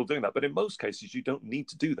organisations are still doing that, but in most cases, you don't need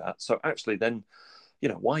to do that. So actually then,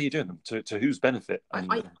 why are you doing them? To whose benefit?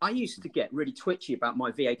 I used to get really twitchy about my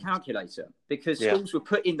VA calculator, because schools would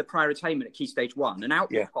put in the prior attainment at Key Stage 1 and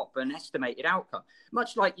out would pop an estimated outcome,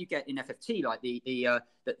 much like you get in FFT, like the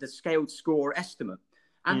scaled score estimate.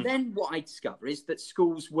 And then what I discover is that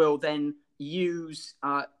schools will then use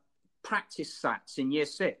practice SATs in year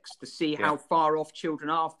 6 to see how far off children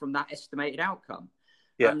are from that estimated outcome.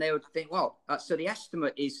 And they would think, well, so the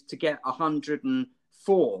estimate is to get 130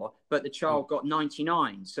 4, but the child got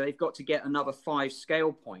 99. So they've got to get another 5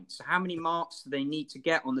 scale points. So how many marks do they need to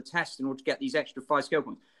get on the test in order to get these extra 5 scale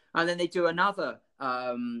points? And then they do another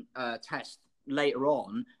test later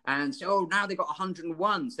on and say, oh, now they've got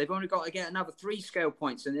 101. So they've only got to get another 3 scale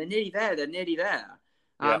points, and they're nearly there.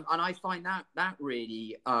 And I find that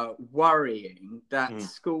really worrying, that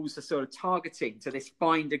schools are sort of targeting to this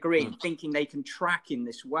fine degree and thinking they can track in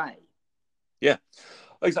this way. Yeah,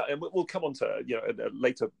 exactly. And we'll come on to a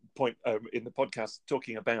later point in the podcast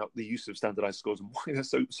talking about the use of standardized scores and why they're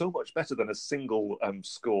so much better than a single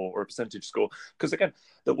score or a percentage score. Because again,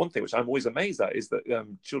 the one thing which I'm always amazed at is that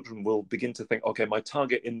children will begin to think, okay, my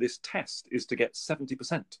target in this test is to get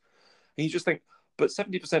 70%. And you just think, but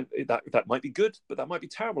 70%, that might be good, but that might be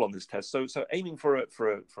terrible on this test. So aiming for a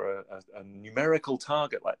numerical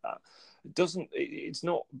target like that it's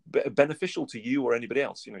not beneficial to you or anybody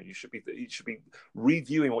else. You should be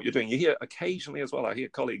reviewing what you're doing. You hear occasionally as well, I hear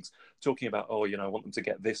colleagues talking about, I want them to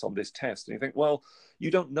get this on this test, and you think, well,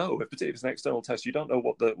 you don't know, particularly if it's an external test, you don't know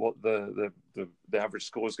what the average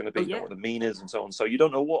score is going to be, what the mean is, and so on. So you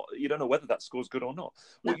don't know whether that score is good or not.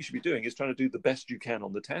 What you should be doing is trying to do the best you can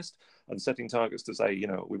on the test and setting targets to say,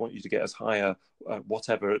 we want you to get as high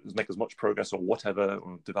whatever, make as much progress or whatever,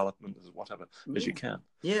 or development as you can.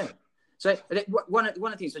 Yeah. So one of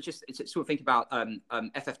the things I just sort of think about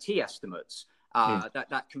FFT estimates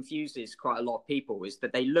that confuses quite a lot of people is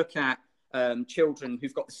that they look at children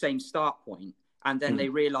who've got the same start point, and then they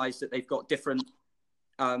realise that they've got different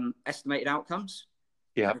estimated outcomes.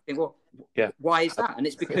 Yeah. Think, why is that? And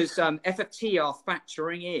it's because FFT are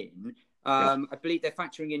factoring in, I believe they're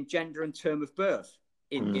factoring in gender and term of birth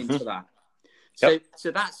into that. So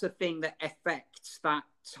that's the thing that affects that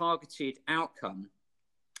targeted outcome.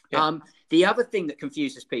 The other thing that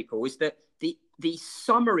confuses people is that the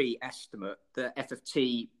summary estimate that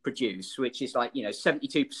FFT produce, which is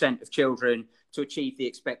 72% of children to achieve the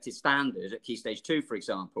expected standard at Key Stage 2, for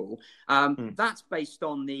example, that's based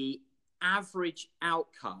on the average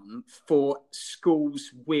outcome for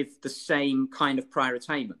schools with the same kind of prior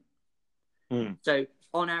attainment. So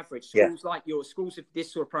on average, schools like your schools with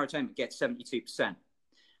this sort of prior attainment get 72%.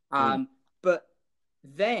 But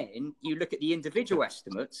then you look at the individual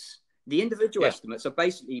estimates. The individual estimates are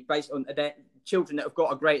basically based on their children that have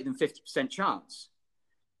got a greater than 50% chance.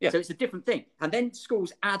 So it's a different thing. And then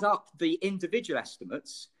schools add up the individual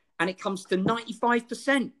estimates, and it comes to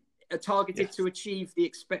 95% are targeted to achieve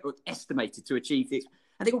the estimated to achieve the.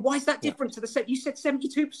 And they go, why is that different to the set? You said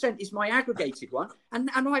 72% is my aggregated one, and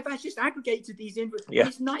I've just aggregated these individuals.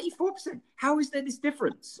 It's 94%. How is there this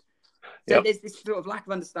difference? So there's this sort of lack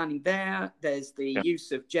of understanding there. There's the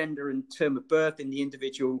use of gender and term of birth in the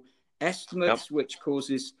individual estimates, which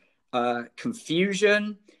causes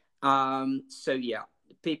confusion. It's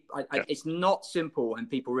not simple, and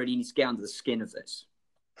people really need to get under the skin of this.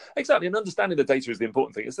 Exactly, and understanding the data is the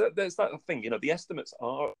important thing. There's that thing, the estimates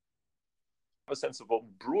are a sense of, well,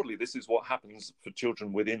 broadly, this is what happens for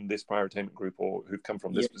children within this prior attainment group or who've come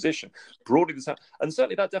from this position. Broadly, and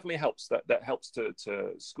certainly that definitely helps. That helps to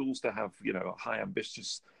schools to have high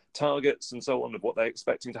ambitious targets and so on of what they're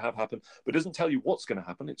expecting to have happen, but doesn't tell you what's going to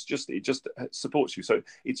happen. It just supports you. So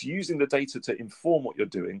it's using the data to inform what you're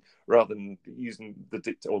doing rather than using the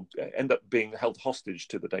data or end up being held hostage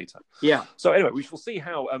to the data. So anyway, we shall see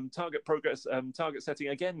how target setting,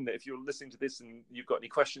 again, if you're listening to this and you've got any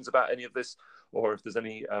questions about any of this, or if there's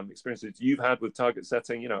any experiences you've had with target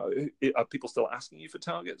setting, are people still asking you for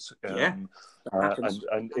targets? And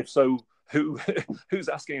if so, who's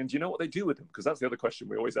asking, and do you know what they do with them? Because that's the other question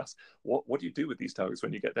we always ask. What do you do with these targets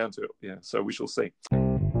when you get down to it? So we shall see.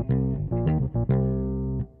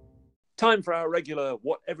 Time for our regular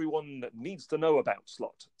What Everyone Needs to Know About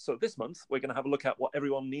slot. So this month, we're going to have a look at what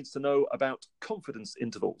everyone needs to know about confidence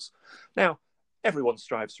intervals. Now, everyone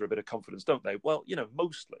strives for a bit of confidence, don't they? Well,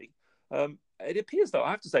 mostly. It appears, though,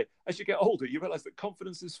 I have to say, as you get older, you realise that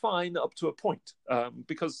confidence is fine up to a point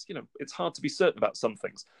because, it's hard to be certain about some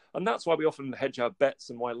things. And that's why we often hedge our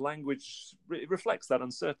bets and why language reflects that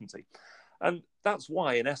uncertainty. And that's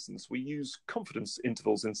why, in essence, we use confidence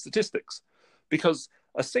intervals in statistics, because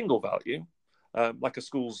a single value, like a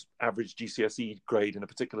school's average GCSE grade in a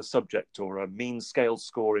particular subject or a mean scale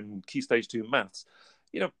score in Key Stage 2 maths,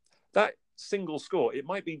 that single score, it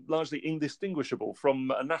might be largely indistinguishable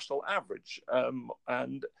from a national average.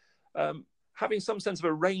 And having some sense of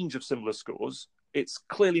a range of similar scores, it's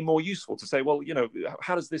clearly more useful to say, well,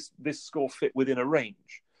 how does this score fit within a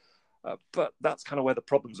range? But that's kind of where the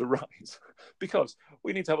problems arise, because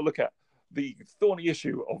we need to have a look at the thorny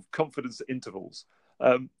issue of confidence intervals.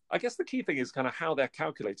 I guess the key thing is kind of how they're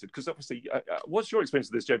calculated, because obviously, what's your experience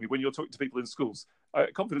of this, Jamie, when you're talking to people in schools?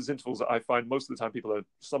 Confidence intervals, I find most of the time people are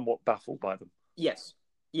somewhat baffled by them. Yes.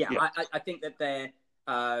 Yeah. I think that their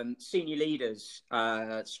senior leaders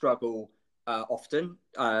struggle often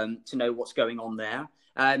to know what's going on there.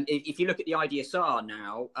 If you look at the IDSR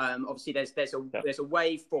now, obviously there's a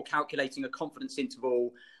way for calculating a confidence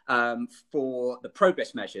interval for the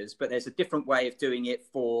progress measures, but there's a different way of doing it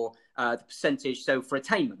for the percentage. So for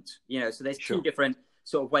attainment, so there's two different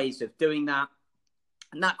sort of ways of doing that.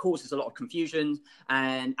 And that causes a lot of confusion.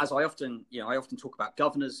 And as I often talk about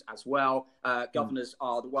governors as well. Governors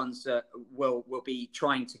are the ones that will be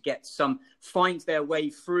trying to find their way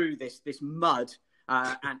through this mud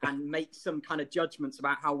and make some kind of judgments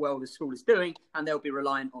about how well the school is doing. And they'll be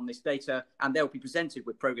reliant on this data, and they'll be presented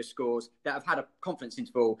with progress scores that have had a confidence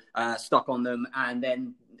interval stuck on them. And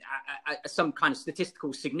then some kind of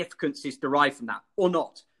statistical significance is derived from that, or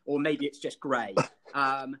not, or maybe it's just grey.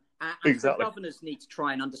 And so governors need to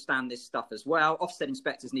try and understand this stuff as well. Ofsted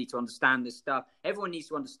inspectors need to understand this stuff. Everyone needs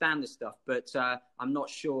to understand this stuff, but I'm not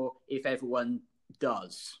sure if everyone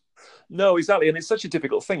does. No, exactly. And it's such a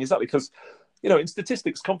difficult thing, exactly, because, in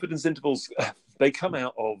statistics, confidence intervals, they come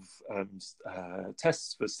out of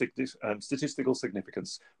tests for statistical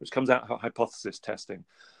significance, which comes out of hypothesis testing.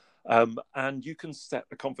 And you can set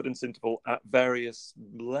a confidence interval at various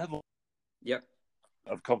levels. Yep.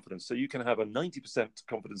 Of confidence. So you can have a 90%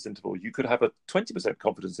 confidence interval. You could have a 20%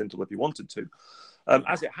 confidence interval if you wanted to.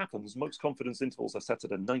 As it happens, most confidence intervals are set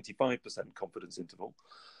at a 95% confidence interval.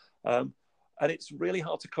 And it's really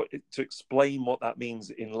hard to explain what that means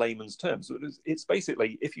in layman's terms. It's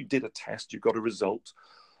basically, if you did a test, you got a result.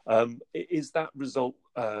 Is that result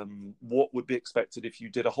what would be expected if you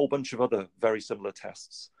did a whole bunch of other very similar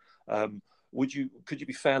tests? Could you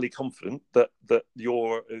be fairly confident that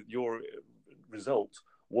your result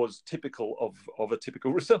was typical of a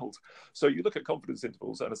typical result? So you look at confidence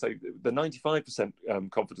intervals, and I say the 95%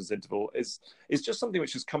 confidence interval is just something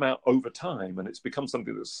which has come out over time, and it's become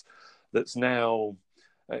something that's now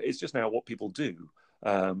it's just now what people do.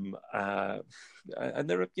 And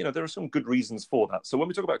there are some good reasons for that. So when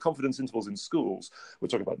we talk about confidence intervals in schools, we're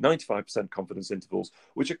talking about 95% confidence intervals,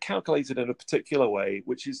 which are calculated in a particular way,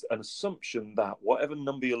 which is an assumption that whatever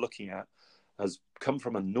number you're looking at has come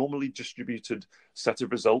from a normally distributed set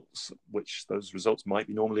of results, which those results might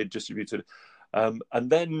be normally distributed. And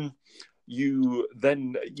then you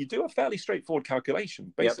do a fairly straightforward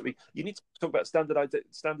calculation. Basically, You need to talk about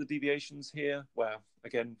standard deviations here, where,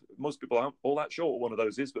 again, most people aren't all that sure what one of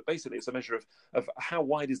those is, but basically it's a measure of how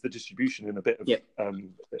wide is the distribution in a bit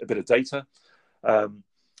of data.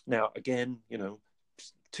 Now, again,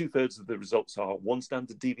 2/3 of the results are one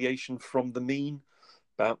standard deviation from the mean.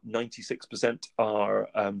 About 96% are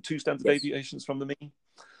 2 standard deviations from the mean.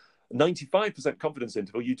 95% confidence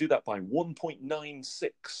interval, you do that by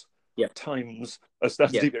 1.96 times a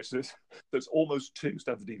standard deviation. So it's almost 2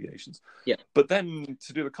 standard deviations. But then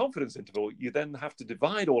to do the confidence interval, you then have to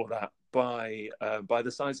divide all of that by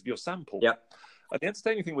the size of your sample. And the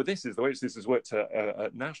entertaining thing with this is the way this has worked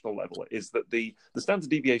at national level is that the standard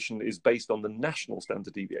deviation is based on the national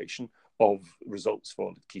standard deviation of results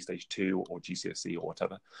for Key Stage 2 or GCSE or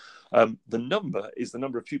whatever. The number is the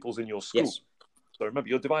number of pupils in your school. So remember,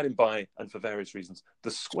 you're dividing by, and for various reasons,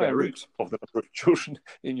 the square root of the number of children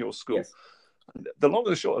in your school. The long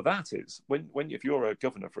and the short of that is, if you're a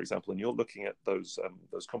governor, for example, and you're looking at those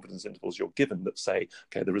confidence intervals you're given that say,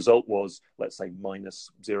 okay, the result was, let's say,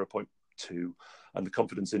 minus 0.2, and the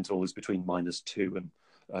confidence interval is between -2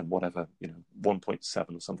 and whatever,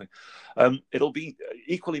 1.7 or something. It'll be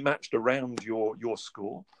equally matched around your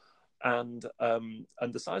score, and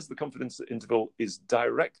the size of the confidence interval is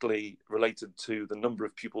directly related to the number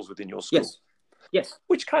of pupils within your school. Yes.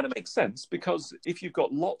 Which kind of makes sense, because if you've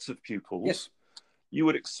got lots of pupils, you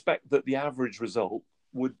would expect that the average result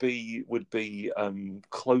would be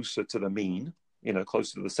closer to the mean,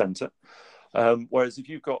 closer to the centre. Whereas if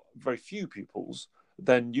you've got very few pupils,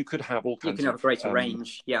 then you could have all kinds of... You can have a greater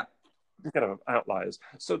range, You can have outliers.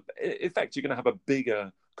 So, in effect, you're going to have a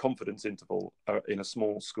bigger confidence interval in a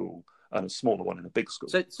small school and a smaller one in a big school.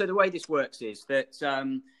 So the way this works is that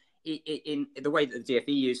in the way that the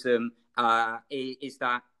DFE use them is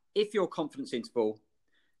that if your confidence interval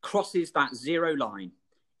crosses that 0 line,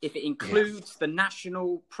 if it includes the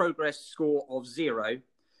national progress score of 0,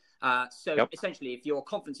 essentially, if your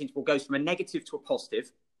confidence interval goes from a negative to a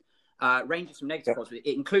positive, ranges from negative to positive,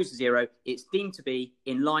 it includes a 0, it's deemed to be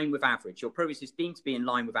in line with average. Your progress is deemed to be in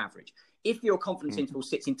line with average. If your confidence interval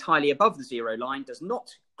sits entirely above the 0 line, does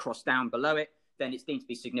not cross down below it, then it's deemed to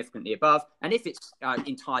be significantly above. And if it's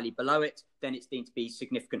entirely below it, then it's deemed to be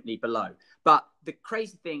significantly below. But the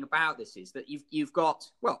crazy thing about this is that you've got,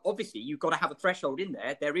 well, obviously you've got to have a threshold in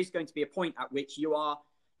there. There is going to be a point at which you are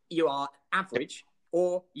average,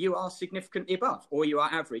 or you are significantly above, or you are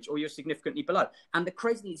average, or you're significantly below. And the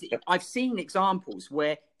crazy thing is, I've seen examples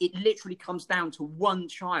where it literally comes down to one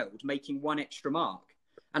child making one extra mark.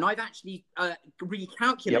 And I've actually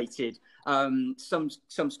recalculated some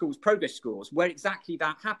schools' progress scores where exactly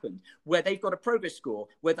that happened, where they've got a progress score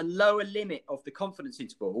where the lower limit of the confidence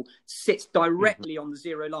interval sits directly on the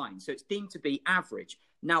 0 line. So it's deemed to be average.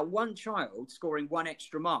 Now, one child scoring one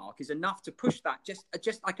extra mark is enough to push that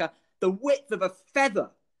just like the width of a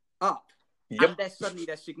feather up. And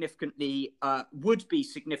they're significantly, would be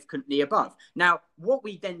significantly above. Now, what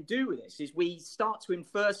we then do with this is we start to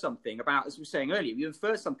infer something about, as we were saying earlier, we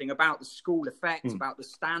infer something about the school effects, about the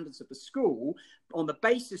standards of the school on the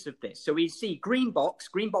basis of this. So we see green box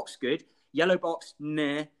good, yellow box,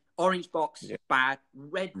 nah, orange box, bad,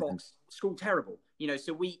 red box, school terrible.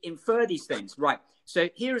 So we infer these things, right? So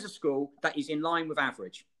here is a school that is in line with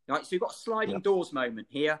average, right? So you've got a sliding doors moment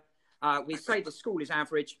here. We say the school is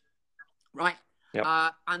average. Right.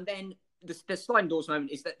 And then the sliding doors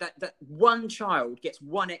moment is that one child gets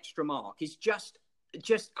one extra mark, is just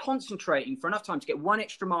concentrating for enough time to get one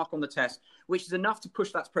extra mark on the test, which is enough to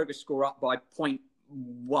push that progress score up by 0.1,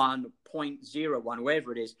 0.01,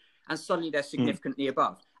 whatever it is. And suddenly they're significantly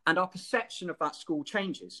above. And our perception of that school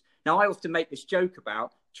changes. Now, I often make this joke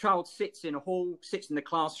about child sits in a hall, sits in the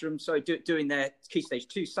classroom, so doing their Key Stage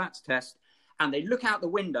 2 SATs test, and they look out the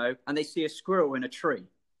window and they see a squirrel in a tree.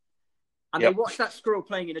 And they watch that squirrel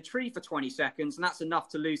playing in a tree for 20 seconds, and that's enough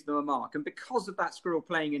to lose them a mark. And because of that squirrel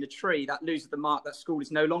playing in a tree, that loses the mark. That school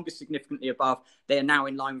is no longer significantly above. They are now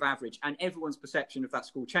in line with average. And everyone's perception of that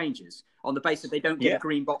school changes on the basis that they don't get a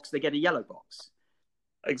green box, they get a yellow box.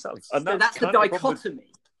 Exactly. And so that's the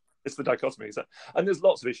dichotomy. It's the dichotomy, exactly. And there's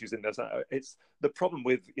lots of issues in there. It's the problem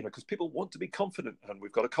with, because people want to be confident, and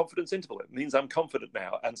we've got a confidence interval. It means I'm confident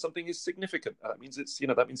now, and something is significant. That means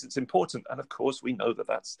it's important. And of course, we know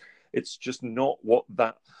it's just not what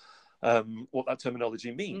that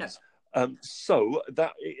terminology means. No. So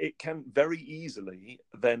that it can very easily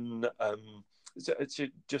then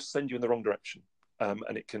just send you in the wrong direction.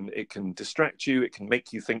 And it can distract you. It can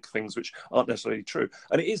make you think things which aren't necessarily true.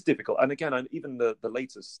 And it is difficult. And again, even the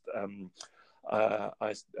latest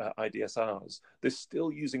IDSRs, they're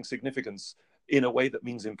still using significance in a way that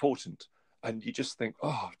means important. And you just think,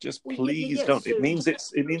 please don't. It means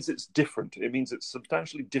it's different. It means it's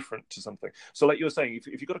substantially different to something. So like you were saying,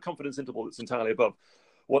 if you've got a confidence interval that's entirely above,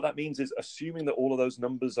 what that means is, assuming that all of those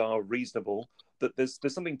numbers are reasonable, that there's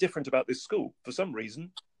something different about this school for some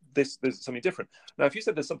reason. There's something different. Now, if you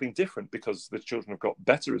said there's something different because the children have got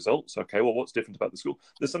better results, okay, well, what's different about the school?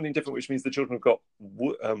 There's something different, which means the children have got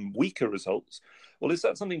weaker results. Well, is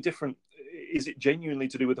that something different? Is it genuinely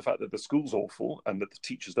to do with the fact that the school's awful and that the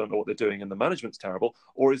teachers don't know what they're doing and the management's terrible?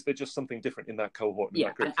 Or is there just something different in that cohort?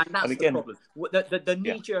 And that's the problem. The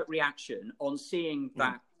knee-jerk reaction on seeing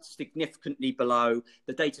that significantly below,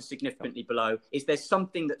 the data significantly below, is there's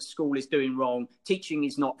something that the school is doing wrong. Teaching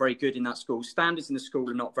is not very good in that school. Standards in the school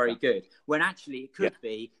are not very good. When actually it could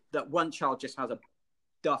be that one child just has a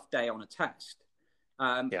duff day on a test.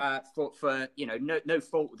 For no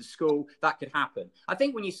fault with the school, that could happen. I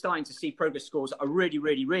think when you're starting to see progress scores that are really,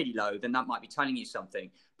 really, really low, then that might be telling you something.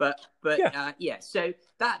 So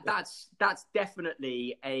that's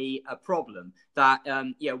definitely a problem. That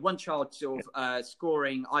one child sort of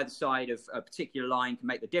scoring either side of a particular line can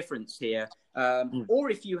make the difference here. Or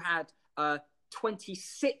if you had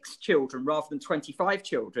 26 children rather than 25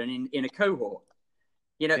 children in a cohort.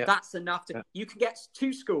 That's enough to. You can get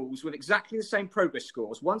two schools with exactly the same progress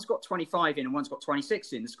scores. One's got 25 in and one's got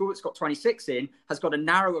 26 in. The school that's got 26 in has got a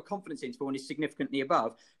narrower confidence interval and is significantly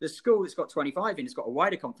above. The school that's got 25 in has got a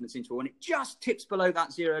wider confidence interval and it just tips below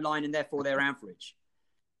that 0 line, and therefore they're average.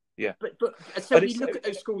 Yeah. But so we look at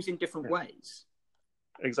those schools in different ways.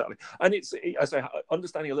 Exactly. And it's, as I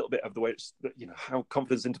understanding a little bit of the way how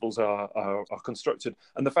confidence intervals are constructed,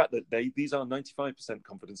 and the fact that these are 95%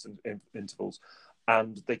 confidence intervals,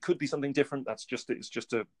 and they could be something different. It's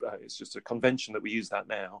just a convention that we use that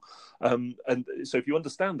now. And so if you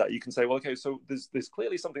understand that, you can say, well, okay, so there's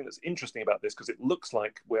clearly something that's interesting about this because it looks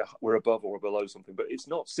like we're above or below something, but it's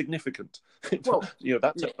not significant. Well,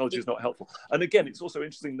 that technology is not helpful. And again, it's also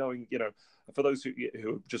interesting knowing, for those who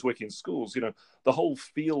are just working in schools, the whole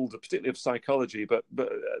field, particularly of psychology, but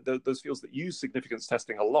those fields that use significance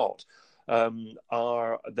testing a lot,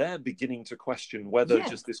 they're beginning to question whether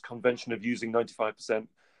just this convention of using 95%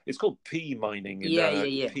 it's called P mining. And,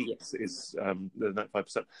 P is the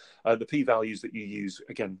 95%. The P values that you use,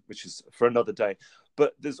 again, which is for another day.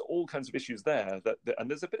 But there's all kinds of issues there, and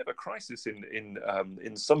there's a bit of a crisis in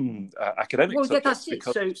some academic subjects.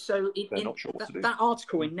 That's it. So they're not sure what to do. That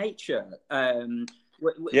article in Nature.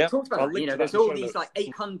 We talked about that. There's all these like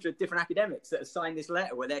 800 different academics that have signed this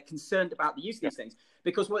letter where they're concerned about the use of these things,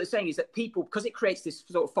 because what they're saying is that people, because it creates this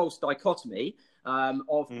sort of false dichotomy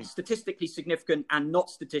of statistically significant and not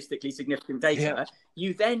statistically significant data,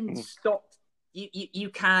 you then you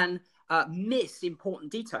can miss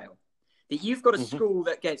important detail. That you've got a school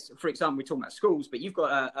that gets, for example, we're talking about schools, but you've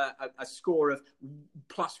got a score of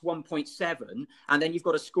plus 1.7, and then you've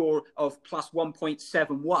got a score of plus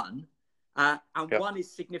 1.71. One is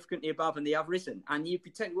significantly above and the other isn't, and you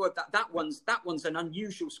pretend that one's an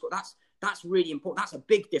unusual score. That's really important. That's a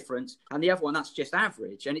big difference, and the other one, that's just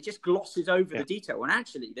average, and it just glosses over the detail. And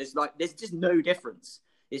actually, there's just no difference.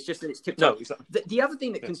 It's just that it's tipped up. Exactly. The other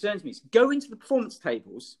thing that concerns me is go into the performance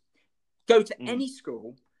tables, go to any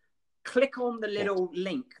school, click on the little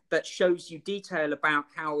link that shows you detail about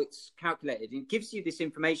how it's calculated. It gives you this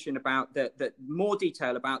information about the more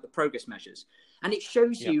detail about the progress measures. And it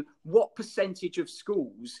shows you what percentage of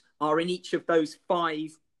schools are in each of those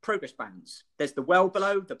 5 progress bands. There's the well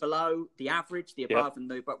below, the below, the average, the above, and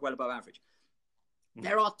the well above average.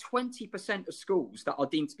 There are 20% of schools that are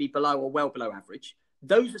deemed to be below or well below average.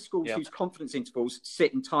 Those are schools whose confidence intervals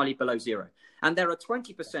sit entirely below 0. And there are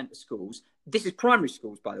 20% of schools, this is primary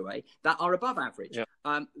schools, by the way, that are above average,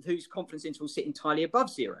 whose confidence intervals sit entirely above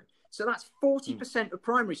 0. So that's 40% of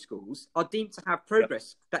primary schools are deemed to have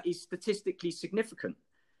progress that is statistically significant.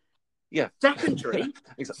 Secondary,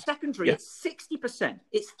 it's 60%.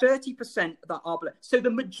 It's 30% that are below. So the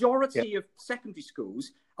majority of secondary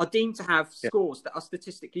schools are deemed to have scores that are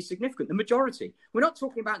statistically significant. The majority. We're not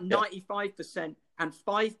talking about 95% and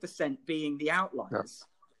 5% being the outliers.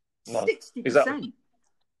 60%. Exactly.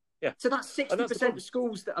 Yeah. So that's 60% of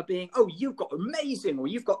schools that are being, you've got amazing or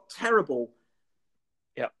you've got terrible.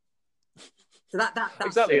 Yeah. So that's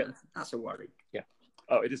exactly. That's a worry. Yeah.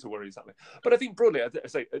 Oh, it is a worry, exactly. But I think broadly, I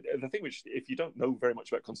say the thing which, if you don't know very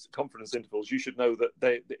much about confidence intervals, you should know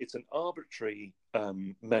that it's an arbitrary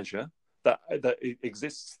measure that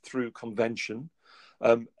exists through convention,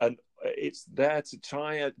 and it's there to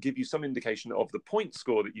try and give you some indication of the point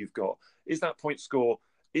score that you've got. Is that point score?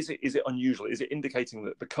 Is it unusual? Is it indicating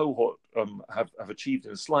that the cohort have achieved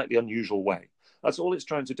in a slightly unusual way? That's all it's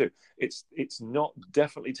trying to do. It's not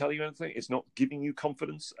definitely telling you anything. It's not giving you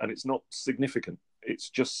confidence, and it's not significant.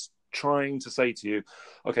 It's just trying to say to you,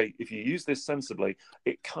 okay, if you use this sensibly,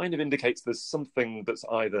 it kind of indicates there's something that's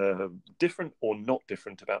either different or not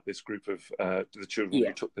different about this group of the children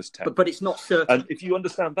who took this test. But it's not certain. And if you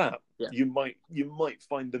understand that, you might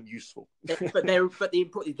find them useful. But the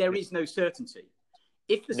important, there is no certainty.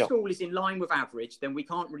 If the school is in line with average, then we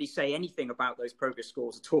can't really say anything about those progress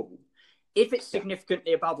scores at all. If it's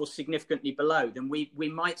significantly above or significantly below, then we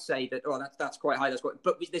might say that, that's quite high,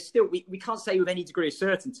 but there's still, we can't say with any degree of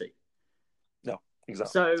certainty. No,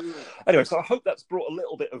 exactly. So anyway, I hope that's brought a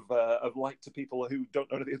little bit of light to people who don't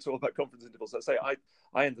know anything at all about confidence intervals. I say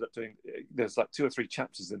I ended up doing, there's like 2 or 3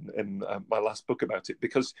 chapters in my last book about it,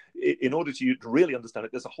 because in order to really understand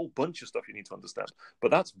it, there's a whole bunch of stuff you need to understand.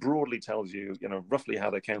 But that's broadly tells you, roughly how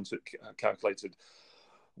they're calculated,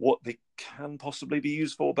 what they can possibly be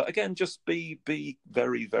used for. But again, just be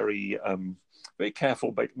very, very, very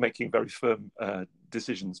careful making very firm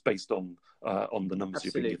decisions based on the numbers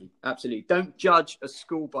you've been given. Absolutely. Don't judge a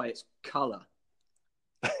school by its colour.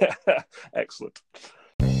 Excellent.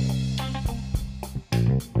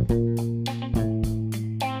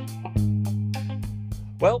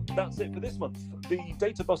 Well, that's it for this month. The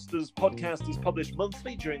Data Busters podcast is published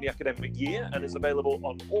monthly during the academic year and is available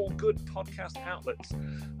on all good podcast outlets,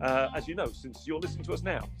 as you know, since you're listening to us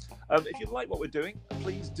now. If you like what we're doing,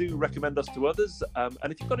 please do recommend us to others. And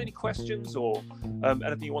if you've got any questions or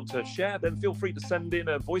anything you want to share, then feel free to send in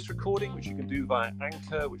a voice recording, which you can do via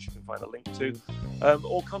Anchor, which you can find a link to,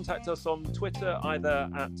 or contact us on Twitter, either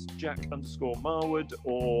at Jack_Marwood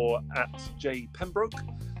or at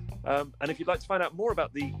JPembroke. And if you'd like to find out more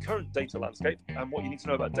about the current data landscape and what you need to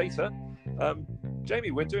know about data,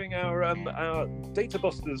 Jamie, we're doing our Data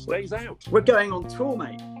Busters Days Out. We're going on tour,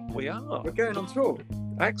 mate. We are. We're going on tour.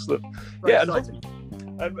 Excellent. Very exciting.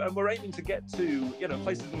 And we're aiming to get to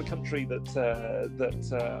places in the country that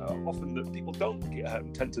often that people don't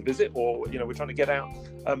tend to visit, or we're trying to get out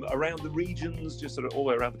around the regions, just sort of all the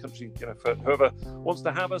way around the country. For whoever wants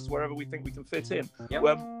to have us, wherever we think we can fit in.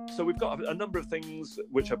 Yep. So we've got a number of things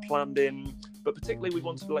which are planned in. but particularly we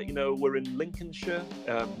wanted to let you know we're in Lincolnshire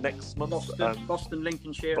next month. Boston,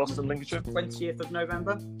 Lincolnshire. 20th of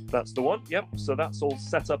November. That's the one. Yep. So that's all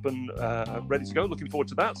set up and ready to go. Looking forward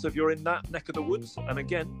to that. So if you're in that neck of the woods, and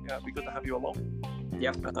again, it'd be good to have you along.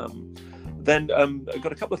 Yeah. Then I've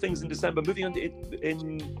got a couple of things in December. Moving on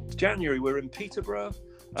in January, we're in Peterborough.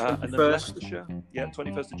 And then Leicestershire,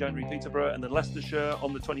 21st of January, Peterborough, and then Leicestershire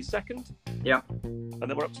on the 22nd. Yeah. And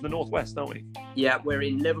then we're up to the northwest, aren't we? Yeah, we're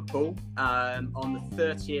in Liverpool on the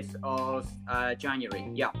 30th of January.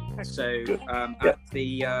 Yeah. So at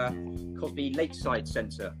the Crosby Lakeside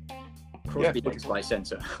Centre. Lakeside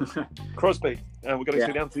Centre. Crosby. We're going to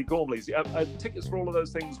see the Anthony Gormleys. Tickets for all of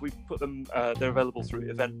those things, we've put them, they're available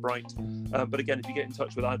through Eventbrite. But again, if you get in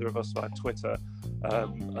touch with either of us via Twitter,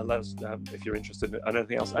 and let us if you're interested in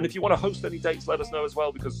anything else. And if you want to host any dates, let us know as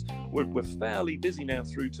well, because we're fairly busy now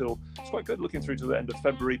through till, it's quite good looking through to the end of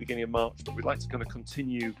February, beginning of March, but we'd like to kind of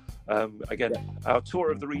continue, our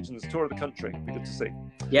tour of the regions, tour of the country. It'd be good to see.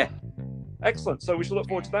 Yeah. Excellent. So we shall look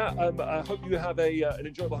forward to that. I hope you have an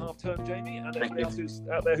enjoyable half term, Jamie, and everybody else who's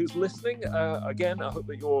out there who's listening. Again, I hope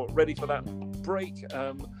that you're ready for that break.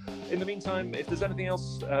 In the meantime, if there's anything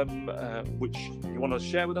else which you want to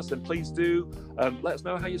share with us, then please do. Let us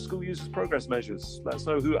know how your school uses progress measures. Let us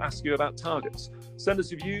know who asks you about targets. Send us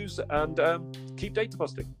your views and keep data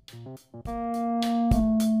busting.